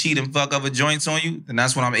able to cheat and fuck other joints on you, then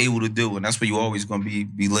that's what I'm able to do. And that's where you always gonna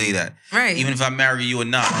be laid at. Right. Even if I marry you or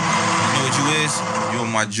not. You know what you is? You're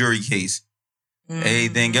in my jury case.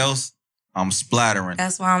 Anything else? I'm splattering.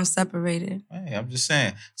 That's why I'm separated. Hey, I'm just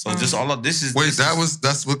saying. So just all of this is... Wait,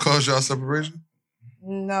 that's what caused y'all separation?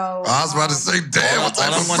 No. I was about to say, damn, what type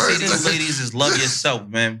of all I want to say to the ladies is love yourself,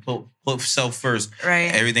 man. Put self first. Right.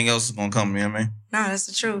 Everything else is going to come, you know what I mean? No, that's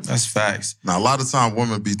the truth. That's facts. Now, a lot of time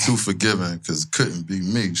women be too forgiving because it couldn't be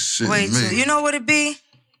me. Shit, Wait, me. so you know what it be?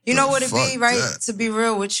 You know what it be, right? That. To be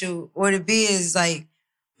real with you, what it be is like,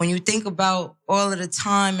 when you think about all of the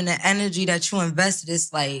time and the energy that you invested,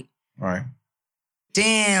 it's like... Right.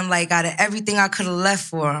 Damn, like out of everything I could have left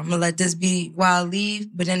for, I'm gonna let this be while I leave.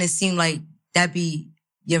 But then it seemed like that be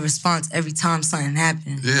your response every time something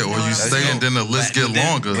happens. Yeah, when you stay and then the list get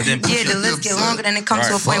longer. The list get longer, then it comes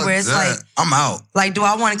to a point where it's like, I'm out. Like, do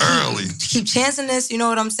I want to keep chancing this? You know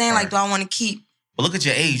what I'm saying? Like, do I want to keep? But look at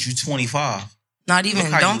your age. You're 25. Not even.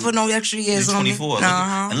 Don't put no extra years on me. You're 24.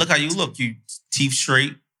 And look how you look. You teeth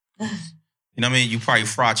straight. You know what I mean? You probably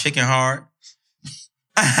fry chicken hard.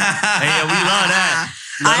 Hey, we love that.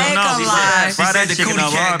 I ain't gonna lie. She said the cootie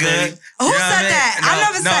cat good. Who said that? I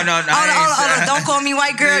never said. No. Hold on. Don't call me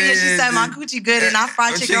white girl. Yeah, she said my coochie good and I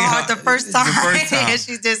fried chicken hard the first time. Yeah,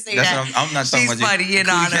 she did say that. I'm not talking about you. She's funny, you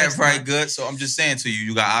know. Cootie cat fried good. So I'm just saying to you,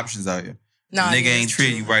 you got options out here. No, nigga ain't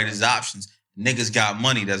treating you right as options. Niggas got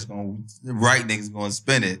money that's going to, right niggas going to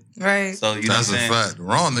spend it. Right. So, you know that's what I'm saying? That's a fact. The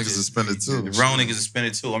wrong niggas will spend it too. The wrong niggas will spend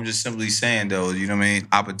it too. I'm just simply saying though, you know what I mean?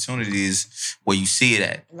 Opportunity is where you see it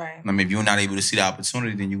at. Right. I mean, if you're not able to see the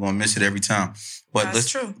opportunity, then you're going to miss it every time. But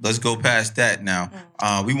let's go past that now.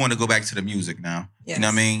 We want to go back to the music now. Yes, you know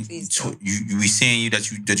what I mean? We seeing you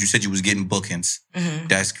that you said you was getting bookings. Mm-hmm.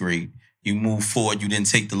 That's great. You move forward. You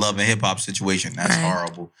didn't take the love and hip hop situation. That's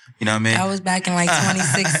horrible. You know what I mean? That was back in like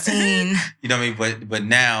 2016. You know what I mean? But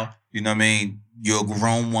now, you know what I mean? You're a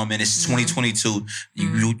grown woman. It's 2022.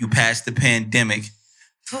 You passed the pandemic.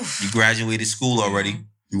 You graduated school already.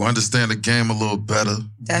 You understand the game a little better.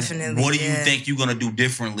 Definitely. What do you think you're gonna do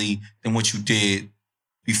differently than what you did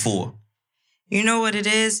before? You know what it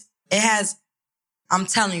is? It has. I'm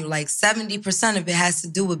telling you, like 70% of it has to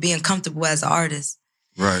do with being comfortable as an artist.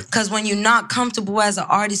 Right. Because when you're not comfortable as an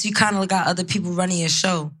artist, you kind of got other people running your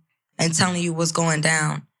show and telling you what's going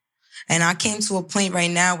down. And I came to a point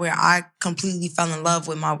right now where I completely fell in love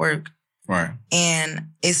with my work. Right. And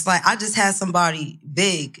it's like, I just had somebody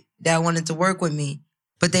big that wanted to work with me,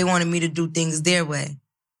 but they wanted me to do things their way.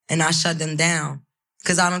 And I shut them down.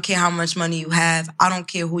 Because I don't care how much money you have. I don't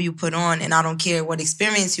care who you put on. And I don't care what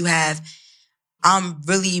experience you have. I'm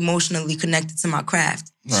really emotionally connected to my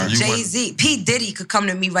craft. Right. Jay-Z, P. Diddy could come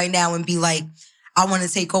to me right now and be like, I want to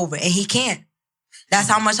take over. And he can't. That's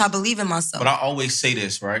how much I believe in myself. But I always say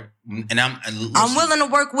this, right? And I'm willing to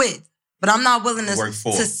work with, but I'm not willing to work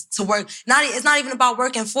for. To work. It's not even about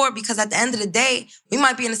working for, because at the end of the day, we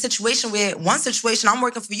might be in a situation where one situation I'm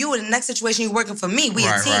working for you, and the next situation you're working for me. We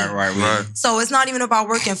a team. Right. So it's not even about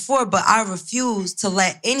working for, but I refuse to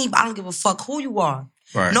let anybody, I don't give a fuck who you are.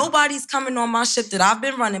 Right. Nobody's coming on my ship that I've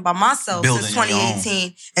been running by myself since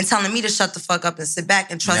 2018 and telling me to shut the fuck up and sit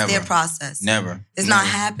back and trust their process. Never. It's not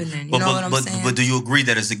happening. You know what I'm saying? But do you agree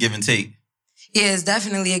that it's a give and take? Yeah, it's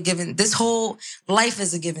definitely a give and... This whole life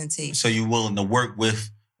is a give and take. So you're willing to work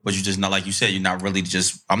with, but you're just not, like you said, you're not really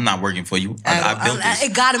just... I'm not working for you. I built this.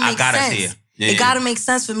 It gotta make sense. Us here. It gotta make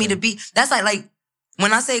sense for me to be... That's like...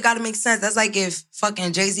 When I say it gotta make sense, that's like if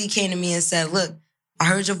fucking Jay-Z came to me and said, look, I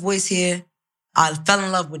heard your voice here. I fell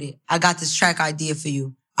in love with it. I got this track idea for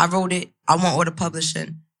you. I wrote it. I want all the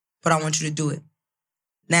publishing, but I want you to do it.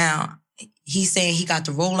 Now, he's saying he got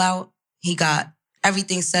the rollout. He got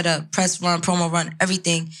everything set up, press run, promo run,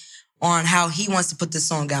 everything on how he wants to put this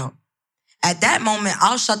song out. At that moment,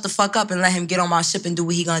 I'll shut the fuck up and let him get on my ship and do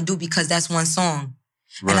what he gonna do, because that's one song.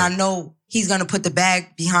 Right. And I know he's gonna put the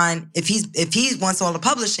bag behind, if he wants all the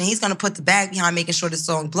publishing, he's gonna put the bag behind making sure the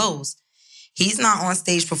song blows. He's not on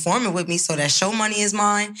stage performing with me, so that show money is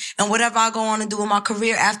mine. And whatever I go on and do in my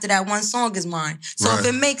career after that one song is mine. So if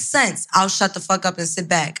it makes sense, I'll shut the fuck up and sit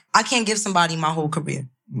back. I can't give somebody my whole career.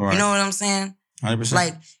 Right. You know what I'm saying?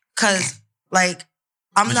 100%.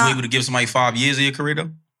 I'm not... you able to give somebody 5 years of your career,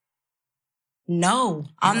 though? No.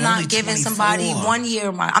 I'm not giving 24. Somebody 1 year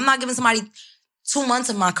of my... I'm not giving somebody 2 months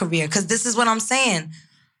of my career, because this is what I'm saying.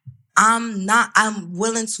 I'm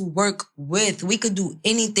willing to work with. We could do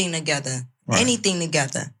anything together. Right. Anything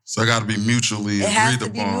together. So it got to be mutually agreed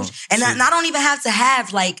upon. And I don't even have to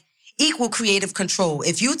have like equal creative control.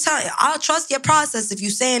 If you I'll trust your process if you're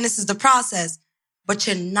saying this is the process, but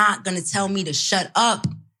you're not going to tell me to shut up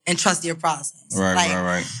and trust your process.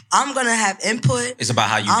 Right. I'm going to have input. It's about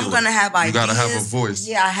how you do it. I'm going to have ideas. You got to have a voice.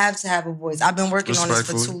 Yeah, I have to have a voice. I've been working on this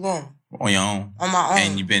for too long. On your own. On my own.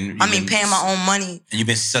 And you've been paying my own money. And you've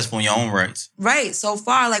been successful in your own rights. Right. So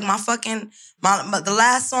far, like the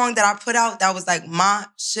last song that I put out, that was like my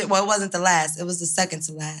shit. Well, it wasn't the last. It was the second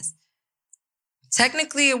to last.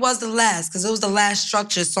 Technically, it was the last, because it was the last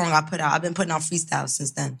structured song I put out. I've been putting out freestyles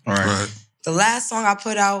since then. Right. The last song I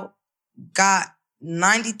put out got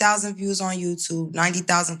 90,000 views on YouTube,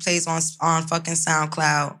 90,000 plays on fucking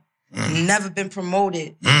SoundCloud. Never been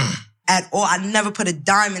promoted. At all. I never put a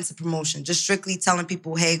dime into promotion. Just strictly telling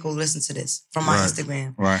people, hey, go listen to this from my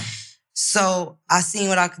Instagram. Right. So I seen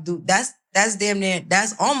what I could do. That's damn near,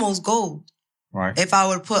 that's almost gold. Right. If I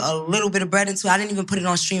would put a little bit of bread into it, I didn't even put it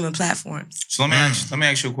on streaming platforms. So let me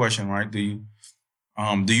ask you a question, right? Do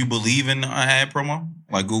you believe in ad promo?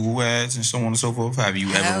 Like Google ads and so on and so forth? Have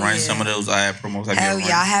you ever run some of those ad promos? Hell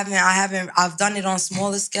yeah, I haven't. I've done it on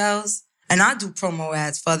smaller scales. And I do promo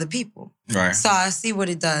ads for other people. Right. So I see what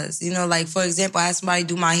it does. You know, like, for example, I had somebody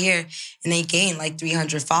do my hair and they gained like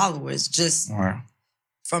 300 followers just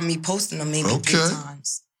from me posting them maybe 3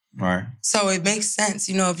 times. Right. So it makes sense.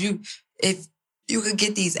 You know, if you could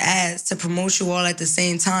get these ads to promote you all at the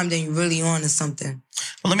same time, then you're really on to something.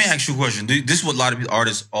 Well, let me ask you a question. This is what a lot of these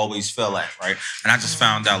artists always fell at, right? And I just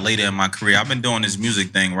found out later in my career. I've been doing this music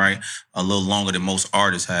thing, right, a little longer than most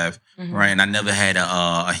artists have, right? And I never had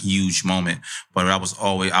a huge moment, but I was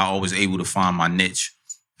always able to find my niche.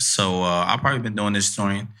 So I've probably been doing this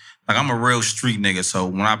story. Like, I'm a real street nigga, so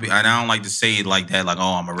when and I don't like to say it like that, like,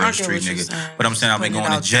 oh, I'm a real street nigga. But I'm saying I've been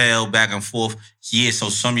going to jail back and forth. Yeah, so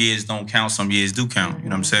some years don't count, some years do count. You know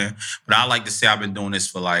what I'm saying? But I like to say I've been doing this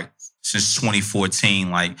for like since 2014,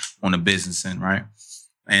 like on the business end, right?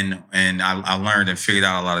 And I learned and figured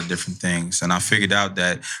out a lot of different things. And I figured out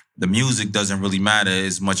that the music doesn't really matter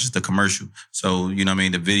as much as the commercial. So, you know what I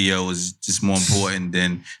mean? The video is just more important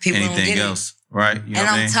than anything else. Right? You know and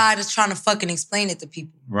I'm tired of trying to fucking explain it to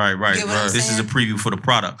people. Right. This is a preview for the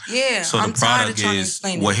product. Yeah, so the product is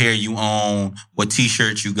what hair you own, what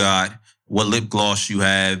t-shirt you got, what lip gloss you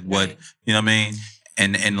have, what, you know what I mean?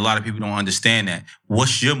 And a lot of people don't understand that.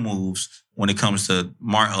 What's your moves when it comes to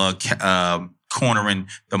cornering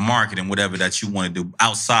the market and whatever that you want to do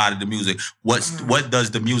outside of the music? What does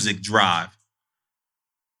the music drive?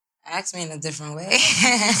 Ask me in a different way. All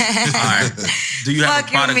right. Do you have a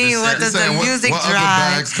product? What does the music what drive?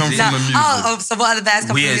 Other bags come from the music? So what other bags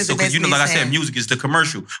come from the music? So because like I said, music is the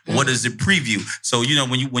commercial. But what is the preview? So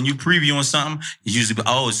when you previewing something, it's usually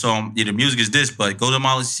the music is this, but go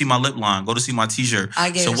to see my lip line, go to see my T-shirt.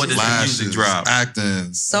 So what does the music drive?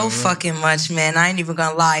 Acting. So fucking much, man. I ain't even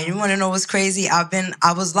gonna lie. You want to know what's crazy? I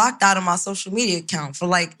was locked out of my social media account for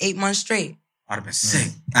like 8 months straight. I'd have been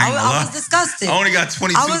sick. I was disgusted. I only got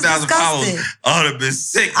 22,000 followers. I would have been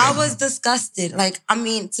sick. I was disgusted. Like, I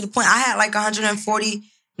mean, to the point I had like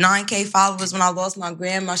 149K followers when I lost my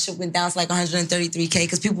gram. My shit went down to like 133K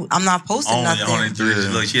because I'm not posting nothing.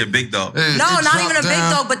 Look, she a big dog. No, not even a big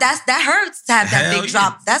dog, but that hurts to have that big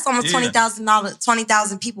drop. That's almost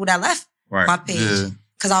 $20,000 people that left my page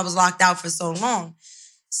because I was locked out for so long.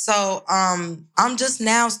 So I'm just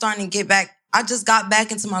now starting to get back. I just got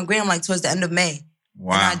back into my gram like towards the end of May.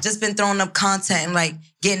 Wow. And I just been throwing up content and like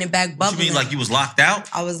getting it back bubbling. What you mean like you was locked out?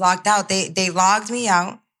 I was locked out. They logged me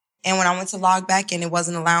out. And when I went to log back in, it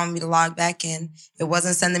wasn't allowing me to log back in. It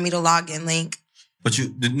wasn't sending me the login link. But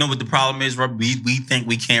you know what the problem is, Rob? We think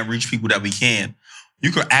we can't reach people that we can.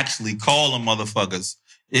 You could actually call them motherfuckers.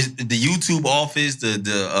 Is the YouTube office, the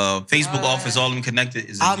Facebook office, all of them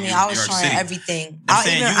connected? I was trying everything.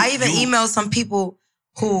 I even emailed some people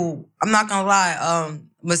who, I'm not gonna lie,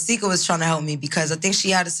 Masika was trying to help me because I think she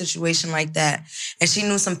had a situation like that. And she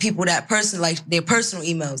knew some people that their personal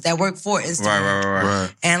emails that work for Instagram.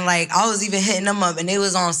 Right. And like, I was even hitting them up and they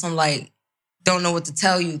was on some like, don't know what to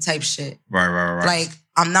tell you type shit. Right. Like,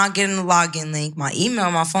 I'm not getting the login link. My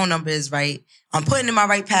email, my phone number is right. I'm putting in my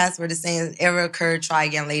right password. It's saying error occurred, try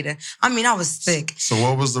again later. I mean, I was sick. So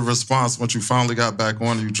what was the response once you finally got back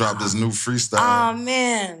on and you dropped this new freestyle? Oh,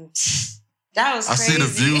 man. That was crazy. I see the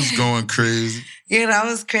views going crazy. Yeah, that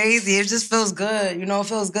was crazy. It just feels good. You know, it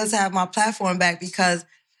feels good to have my platform back because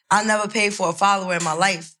I never paid for a follower in my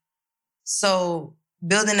life. So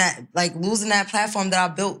building that, like losing that platform that I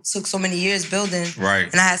built took so many years building.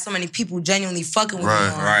 Right. And I had so many people genuinely fucking with me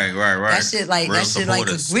on. Right. That shit like,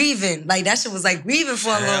 grieving. Like that shit was like grieving for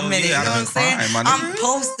a little minute. You know what I'm saying? I'm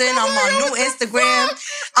posting on my new Instagram.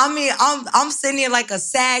 I mean, I'm sitting here like a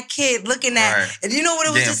sad kid looking at, and you know what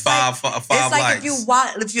it was just five like? It's like likes.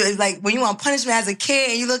 if you like when you want punishment as a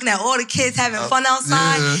kid and you looking at all the kids having fun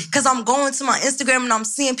outside, because I'm going to my Instagram and I'm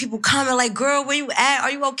seeing people comment like, girl, where you at? Are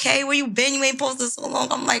you okay? Where you been? You ain't posted so long.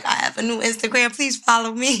 I'm like, I have a new Instagram. Please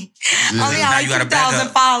follow me. Yeah. Only have like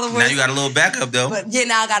 2,000 followers. Now you got a little backup though. But yeah,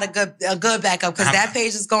 now I got a good backup because that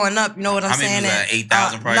page is going up. You know what I'm saying? How many?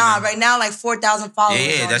 8,000 probably. Nah, right now like 4,000 followers.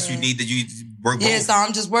 Yeah, that's you need to work both. Yeah, so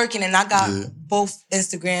I'm just working and I got both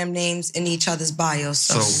Instagram names in each other's bios.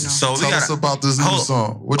 So tell us about this new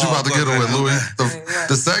song. What you about to get on with, Louis?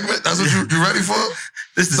 The segment? That's what you ready for?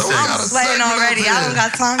 This is the segment. I'm sweating already. I don't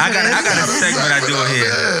got time for this. I got a segment I do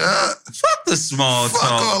here. Fuck the small talk.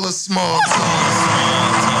 Fuck all the small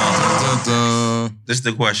talk. This is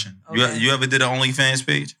the question. Okay. You ever did an OnlyFans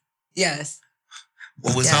page? Yes.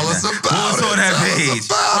 Tell us about it. What was on that page?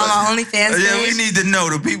 On my OnlyFans page? Yeah, we need to know.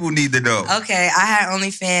 The people need to know. Okay, I had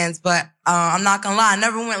OnlyFans, but I'm not gonna lie, I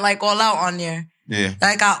never went like all out on there. Yeah.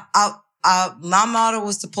 Like my motto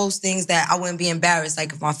was to post things that I wouldn't be embarrassed,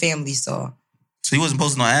 like if my family saw. So you wasn't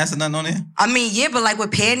posting no ass or nothing on there? I mean, yeah, but like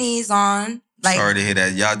with panties on. Like, sorry to hear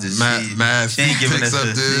that. Y'all just she ain't giving us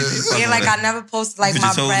like I never posted like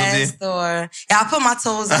my breast or I put my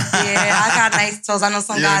toes up there. I got nice toes. I know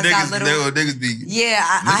some guys got little. Niggas be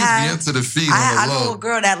I into the feet. I know a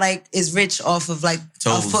girl that like is rich off of like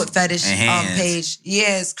a foot fetish page.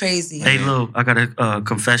 Yeah, it's crazy. Hey, Lou, I got a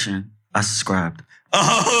confession. I subscribed.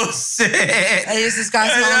 Oh shit! You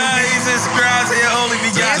subscribed to my OnlyFans. He subscribed to your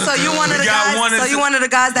OnlyFans. Yeah, so you one of the guys. So you one of the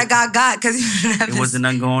guys that got because it wasn't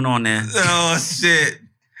nothing going on there. Oh shit!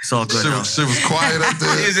 It's all good. Shit was quiet up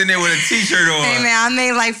there. He was in there with a t-shirt on. Hey man, I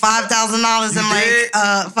made like $5,000 in like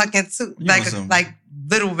fucking like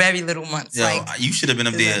very little months. Yo, like you should have been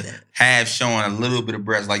up there half showing a little bit of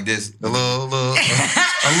breast like this. A little.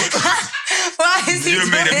 Why is he You'd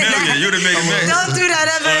have made $1 million. You'd have made $1 million. Don't do that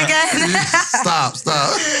ever again. Stop.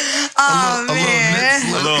 Oh,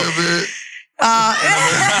 man.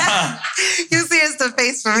 You see it's the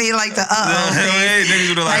face for me, like the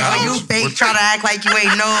face. Like when you fake try to act like you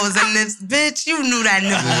ain't knows, and this bitch, you knew that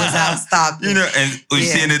nipple was out. Stop it. You know, and we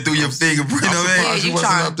seeing it through your fingerprint. You know what I mean? You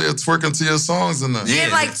wasn't up there twerking to your songs and that.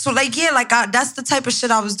 That's the type of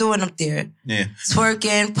shit I was doing up there. Yeah,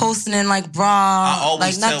 twerking, posting in like bra,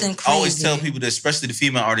 like nothing crazy. I always tell people that, especially the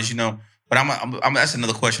female artists, you know, But that's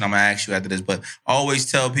another question I'm gonna ask you after this. But I always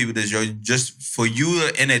tell people this, yo, just for you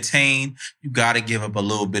to entertain, you gotta give up a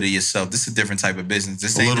little bit of yourself. This is a different type of business.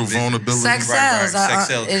 This a ain't little business. vulnerability. Sex sells. Sex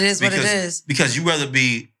sells. It is what it is. Because you rather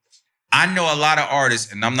be. I know a lot of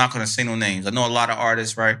artists, and I'm not gonna say no names. I know a lot of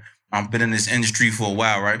artists, right? I've been in this industry for a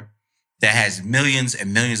while, right? That has millions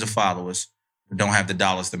and millions of followers, but don't have the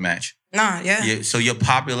dollars to match. Yeah. So your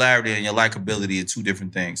popularity and your likability are two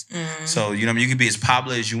different things. So, you know what I mean? You can be as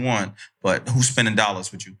popular as you want, but who's spending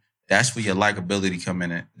dollars with you? That's where your likability come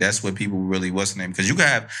in at. That's where people really, what's the name? Because you can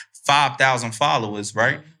have 5,000 followers,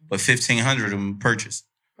 right? But 1,500 of them purchase.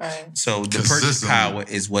 Right. So the purchase power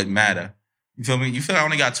is what matter. You feel me? You feel I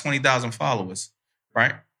only got 20,000 followers,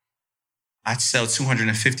 right? I sell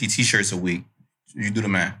 250 t-shirts a week. You do the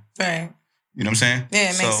math. Right. You know what I'm saying?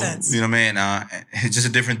 Yeah, it makes sense. You know what I mean? It's just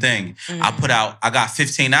a different thing. I got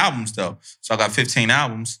 15 albums though. So I got 15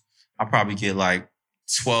 albums. I probably get like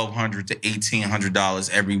 $1,200 to $1,800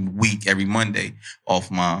 every week, every Monday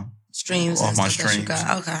off my streams. Off my streams.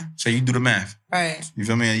 Okay. So you do the math. Right. You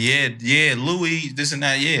feel me? Yeah, Louis, this and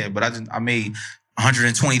that, yeah. But I made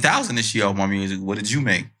 $120,000 this year off my music. What did you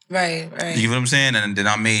make? Right. You know what I'm saying? And then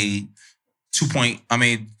I made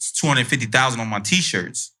 $250,000 on my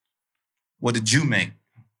t-shirts. What did you make?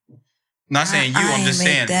 Not saying you, I'm just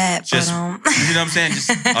saying. That, just, but, you know what I'm saying?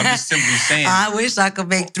 I'm just simply saying. I wish I could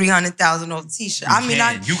make $300,000 off t-shirt.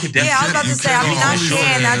 You could definitely. Yeah, I was about to say. I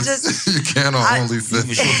can. I just. You can on OnlyFans.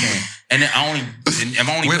 You sure can. And then I'm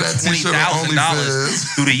only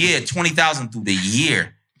 $20,000 through the year. $20,000 through the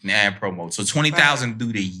year in ad promo. So $20,000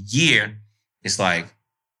 through the year, it's like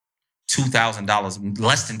 $2,000,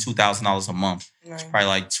 less than $2,000 a month. Right. It's probably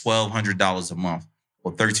like $1,200 a month.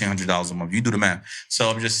 Or $1,300 a month. You do the math. So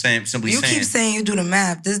I'm just saying, you keep saying you do the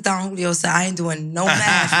math. This Don Julio said I ain't doing no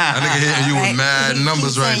math. I nigga hitting you with mad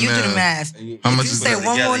numbers right now. You do the math. How much you say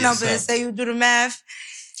one more number and say you do the math.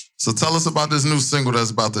 So tell us about this new single that's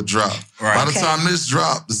about to drop. Right. By the time this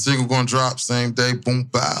drop, the single gonna drop same day. Boom,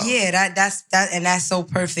 pow. Yeah, that's so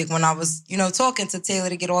perfect. When I was talking to Taylor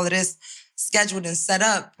to get all of this scheduled and set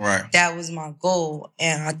up, right? That was my goal,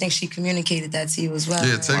 and I think she communicated that to you as well.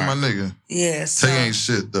 Yeah, Tay my nigga. Yeah, Tay ain't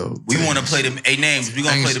shit though. We want to play the names. We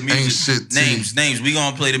gonna play the music. Names. We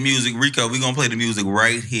gonna play the music. Rico, we gonna play the music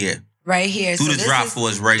right here. Right here. Do the drop for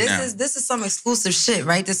us right now. This is some exclusive shit,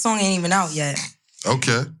 right? This song ain't even out yet.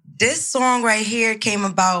 Okay. This song right here came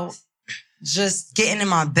about just getting in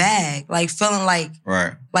my bag, like feeling like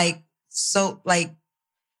so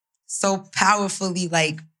powerfully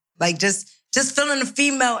like just feeling the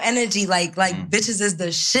female energy, like bitches is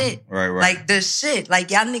the shit. Right. Like the shit.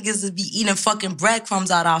 Like y'all niggas would be eating fucking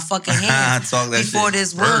breadcrumbs out our fucking hands before shit.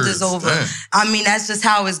 This world is over. Damn. I mean, that's just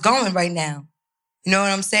how it's going right now. You know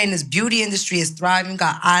what I'm saying? This beauty industry is thriving,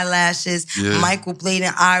 got eyelashes,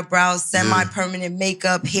 microblading eyebrows, semi-permanent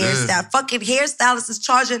makeup, hairstyle. Fucking hairstylists is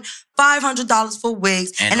charging $500 for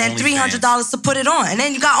wigs and then $300 to put it on. And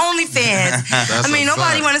then you got OnlyFans. I mean,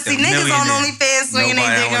 nobody want to see niggas on OnlyFans swinging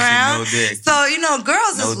their dick around. So,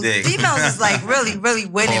 females is like really, really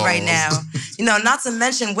winning right now. Not to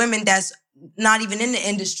mention women that's not even in the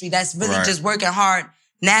industry, that's really just working hard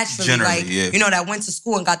naturally, that went to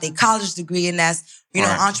school and got their college degree, and that's,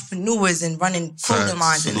 entrepreneurs and running clothing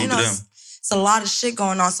lines. And, it's a lot of shit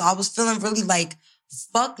going on. So I was feeling really like,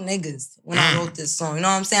 fuck niggas when I wrote this song. You know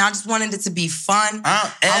what I'm saying? I just wanted it to be fun.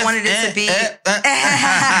 I wanted it to be...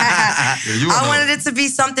 I wanted it to be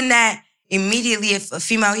something that immediately, if a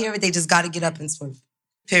female hear it, they just got to get up and twerk.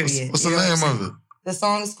 Period. What's the name of it? The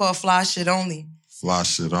song is called Fly Shit Only. Fly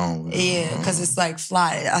shit on. Yeah, because it's like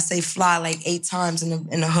fly. I say fly like 8 times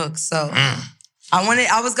in the hook. So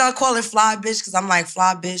I was gonna call it Fly Bitch because I'm like,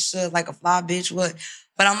 fly bitch should, like a fly bitch would.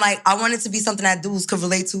 But I'm like, I want it to be something that dudes could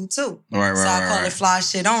relate to too. Right. So I call it Fly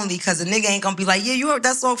Shit Only because a nigga ain't gonna be like, yeah, you heard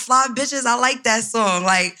that song Fly Bitches? I like that song.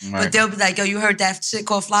 Like, but they'll be like, yo, you heard that shit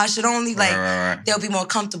called Fly Shit Only? Like, they'll be more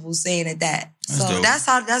comfortable saying it that.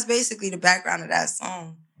 That's basically the background of that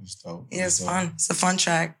song. That's dope. Yeah, it's fun. It's a fun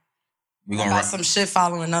track. We gonna got some shit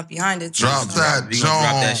following up behind it. Drop that, we gonna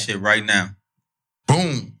drop that shit right now.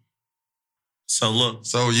 Boom. So look.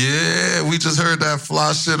 So yeah, we just heard that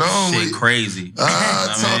Fly Shit Only. Shit crazy.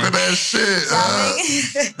 Talking that shit.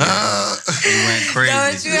 You went crazy. Know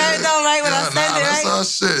what you heard though, right? When I said it, that's right? our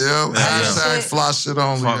shit, yo. Hashtag Fly Shit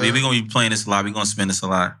Only. We gonna be playing this a lot. We gonna spin this a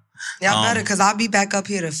lot. Y'all better, because I'll be back up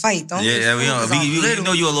here to fight. Don't we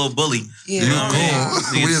know you're a little bully. Yeah. You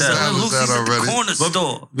cool. We established that already. Corner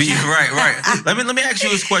store. Right. Let me ask you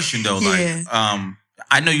this question though. Like,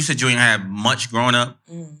 I know you said you ain't had much growing up,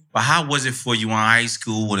 but how was it for you in high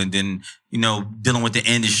school and then, dealing with the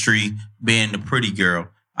industry, being the pretty girl?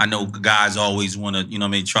 I know guys always want to, you know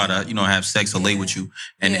what I mean, try to, you know, have sex or lay with you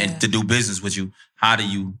and to do business with you. How do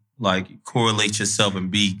you like correlate yourself and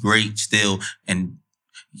be great still and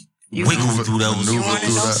wiggle through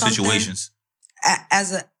those situations?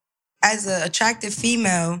 As a attractive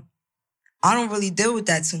female, I don't really deal with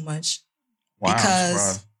that too much. Wow,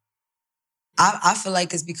 because I feel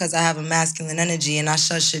like it's because I have a masculine energy and I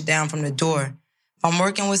shut shit down from the door. If I'm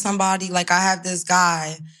working with somebody, like I have this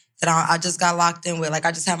guy that I just got locked in with. Like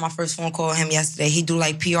I just had my first phone call with him yesterday. He do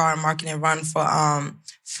like PR and marketing run for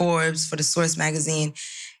Forbes, for the Source magazine.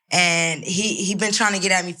 And he been trying to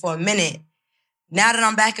get at me for a minute. Now that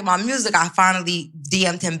I'm back in my music, I finally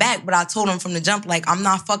DM'd him back, but I told him from the jump, like, I'm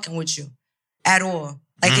not fucking with you at all.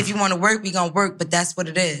 Like, if you want to work, we gonna work, but that's what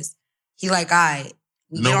it is. He like, all right.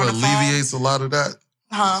 You know what alleviates a lot of that?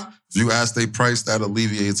 Huh? If you ask they price, that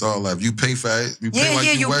alleviates all that. If you pay for it, you pay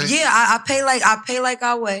like you weigh. Yeah, I pay like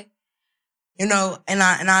I weigh. You know, and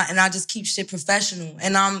I just keep shit professional.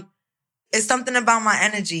 And it's something about my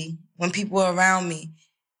energy when people are around me.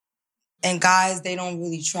 And guys, they don't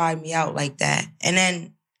really try me out like that. And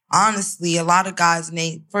then, honestly, a lot of guys, when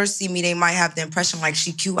they first see me, they might have the impression like,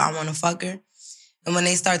 she cute, I want to fuck her. And when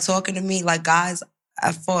they start talking to me, like guys,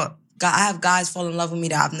 I have guys fall in love with me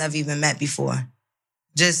that I've never even met before.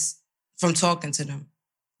 Just from talking to them.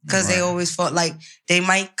 Because they always felt like they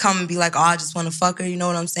might come and be like, oh, I just want to fuck her, you know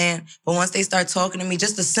what I'm saying? But once they start talking to me,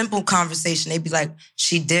 just a simple conversation, they be like,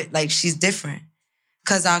 she's different.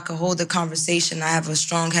 Because I could hold a conversation. I have a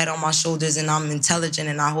strong head on my shoulders and I'm intelligent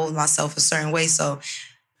and I hold myself a certain way. So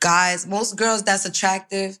guys, most girls that's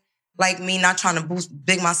attractive, like me, not trying to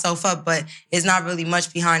big myself up, but it's not really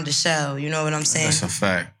much behind the shell. You know what I'm saying? That's a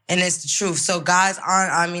fact. And it's the truth. So guys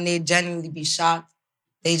they genuinely be shocked.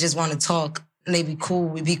 They just want to talk and they be cool.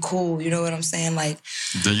 We be cool. You know what I'm saying? Like.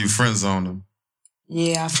 Then you friend zone them.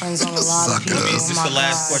 Yeah, I friend zone a lot of people. This is the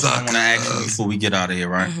last question I want to ask you before we get out of here,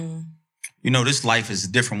 right? Mm-hmm. You know, this life is a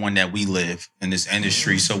different one that we live in this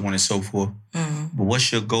industry, so on and so forth. Mm-hmm. But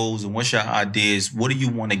what's your goals and what's your ideas? What do you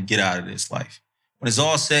want to get out of this life? When it's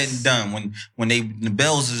all said and done, when the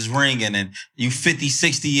bells is ringing and you 50,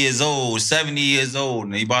 60 years old, 70 years old,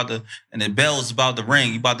 and the bell's about to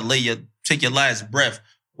ring, you about to take your last breath.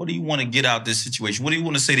 What do you want to get out of this situation? What do you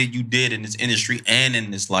want to say that you did in this industry and in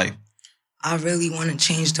this life? I really want to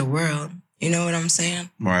change the world. You know what I'm saying?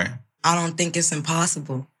 Right. I don't think it's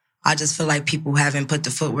impossible. I just feel like people haven't put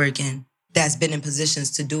the footwork in that's been in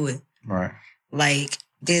positions to do it. Right. Like,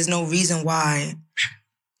 there's no reason why.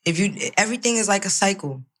 Everything is like a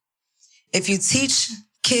cycle. If you teach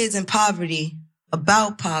kids in poverty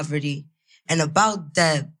about and about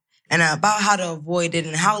debt and about how to avoid it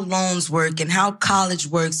and how loans work and how college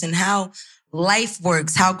works and how life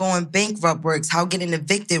works, how going bankrupt works, how getting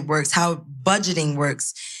evicted works, how budgeting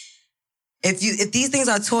works. If these things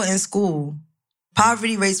are taught in school,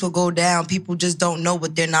 poverty rates will go down. People just don't know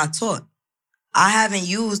what they're not taught. I haven't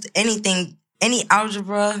used anything, any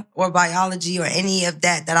algebra or biology or any of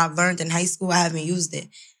that I've learned in high school. I haven't used it.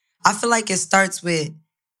 I feel like it starts with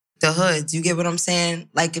the hoods. You get what I'm saying?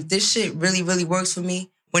 Like, if this shit really, really works for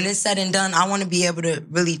me, when it's said and done, I want to be able to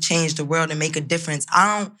really change the world and make a difference.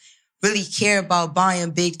 I don't really care about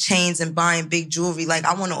buying big chains and buying big jewelry. Like,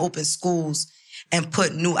 I want to open schools and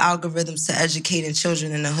put new algorithms to educating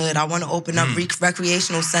children in the hood. I want to open up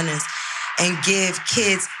recreational centers and give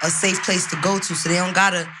kids a safe place to go to so they don't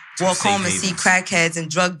got to walk home and see crackheads and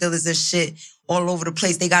drug dealers and shit all over the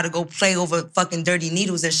place. They got to go play over fucking dirty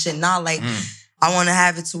needles and shit. Now, like, I want to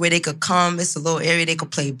have it to where they could come. It's a little area. They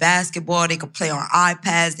could play basketball. They could play on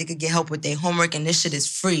iPads. They could get help with their homework, and this shit is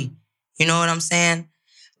free. You know what I'm saying?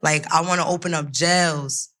 Like, I want to open up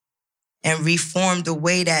jails and reform the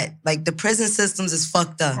way that, like, the prison systems is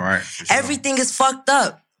fucked up. Right, for sure. Everything is fucked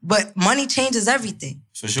up, but money changes everything.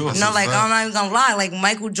 For sure. You know, like, I'm not even gonna lie, like,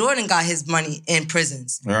 Michael Jordan got his money in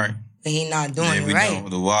prisons. Right. But he not doing it right. Know,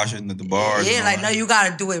 the Washington, the bars. Yeah, like, no, you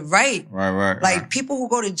gotta do it right. Right. Like, people who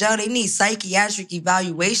go to jail, they need psychiatric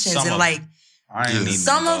evaluations and, like,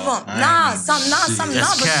 some of them, a lot of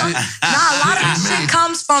this shit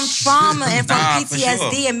comes from trauma and from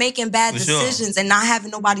PTSD and making bad decisions and not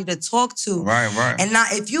having nobody to talk to. Right. And now,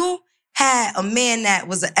 if you had a man that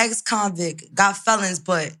was an ex-convict, got felons,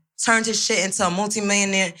 but turned his shit into a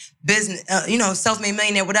multi-millionaire business, self-made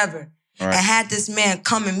millionaire, whatever, and had this man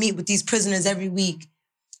come and meet with these prisoners every week,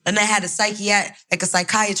 and then had a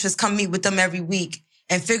psychiatrist come meet with them every week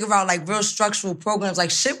and figure out, like, real structural programs,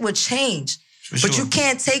 like, shit would change. But you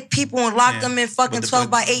can't take people and lock them in fucking 12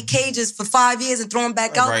 by 8 cages for 5 years and throw them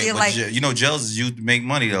back out there. Like, you know, jails is used to make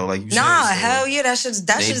money though. Like, hell yeah, that shit's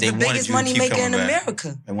the biggest money maker in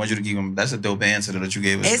America. They want you to keep them. That's a dope answer that you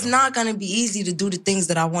gave us. It's not gonna be easy to do the things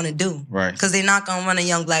that I want to do, right? Because they're not gonna want a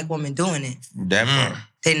young black woman doing it. That part.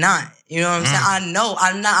 They're not. You know what I'm saying?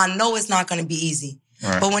 I know it's not gonna be easy.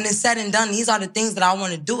 Right. But when it's said and done, these are the things that I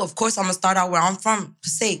want to do. Of course, I'm gonna start out where I'm from,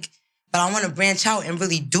 Passaic. But I want to branch out and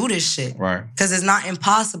really do this shit. Right. Because it's not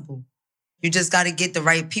impossible. You just got to get the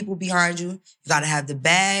right people behind you. You got to have the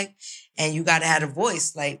bag. And you got to have a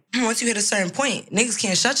voice. Like, once you hit a certain point, niggas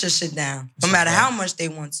can't shut your shit down. No matter how much they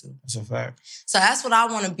want to. That's a fact. So that's what I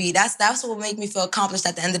want to be. That's what will make me feel accomplished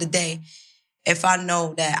at the end of the day. If I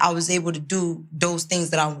know that I was able to do those things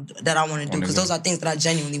that I want to do. Because those are things that I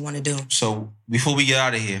genuinely want to do. So before we get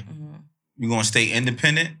out of here, you going to stay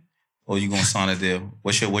independent? Or you gonna sign a deal?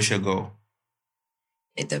 What's your goal?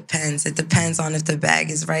 It depends. It depends on if the bag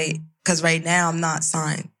is right. Because right now I'm not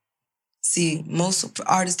signed. See, most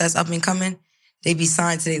artists that's up and coming, they be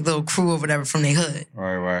signed to their little crew or whatever from their hood.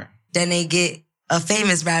 Right. Then they get a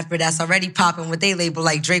famous rapper that's already popping with their label,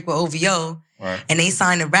 like Drake with OVO. Right. And they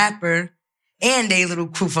sign a rapper and their little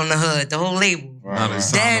crew from the hood, the whole label. Right.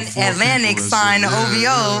 Then Atlantic signed the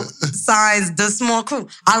OVO, signs the small crew.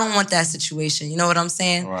 I don't want that situation. You know what I'm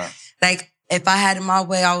saying? Right. Like, if I had it my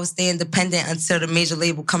way, I would stay independent until the major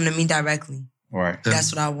label come to me directly. Right.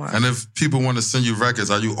 That's what I want. And if people want to send you records,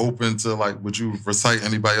 are you open to, like, would you recite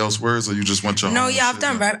anybody else's words or you just want your own? No, yeah,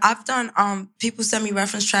 I've done, people send me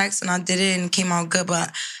reference tracks and I did it and it came out good.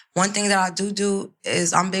 But one thing that I do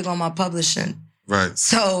is I'm big on my publishing. Right.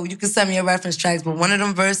 So you can send me a reference tracks, but one of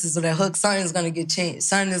them verses or that hook, something is going to get changed.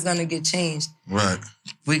 Something is going to get changed. Right.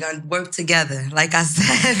 We're going to work together. Like I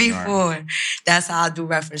said before, right. That's how I do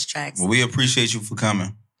reference tracks. Well, we appreciate you for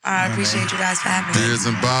coming. I appreciate you guys for having me. Beers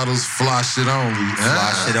and bottles, fly shit only.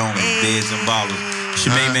 Fly shit only. Hey. Beers and bottles. It's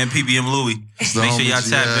your main man, PBM Louie. Make sure y'all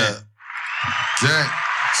tap in. Jack.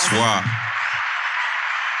 Swap.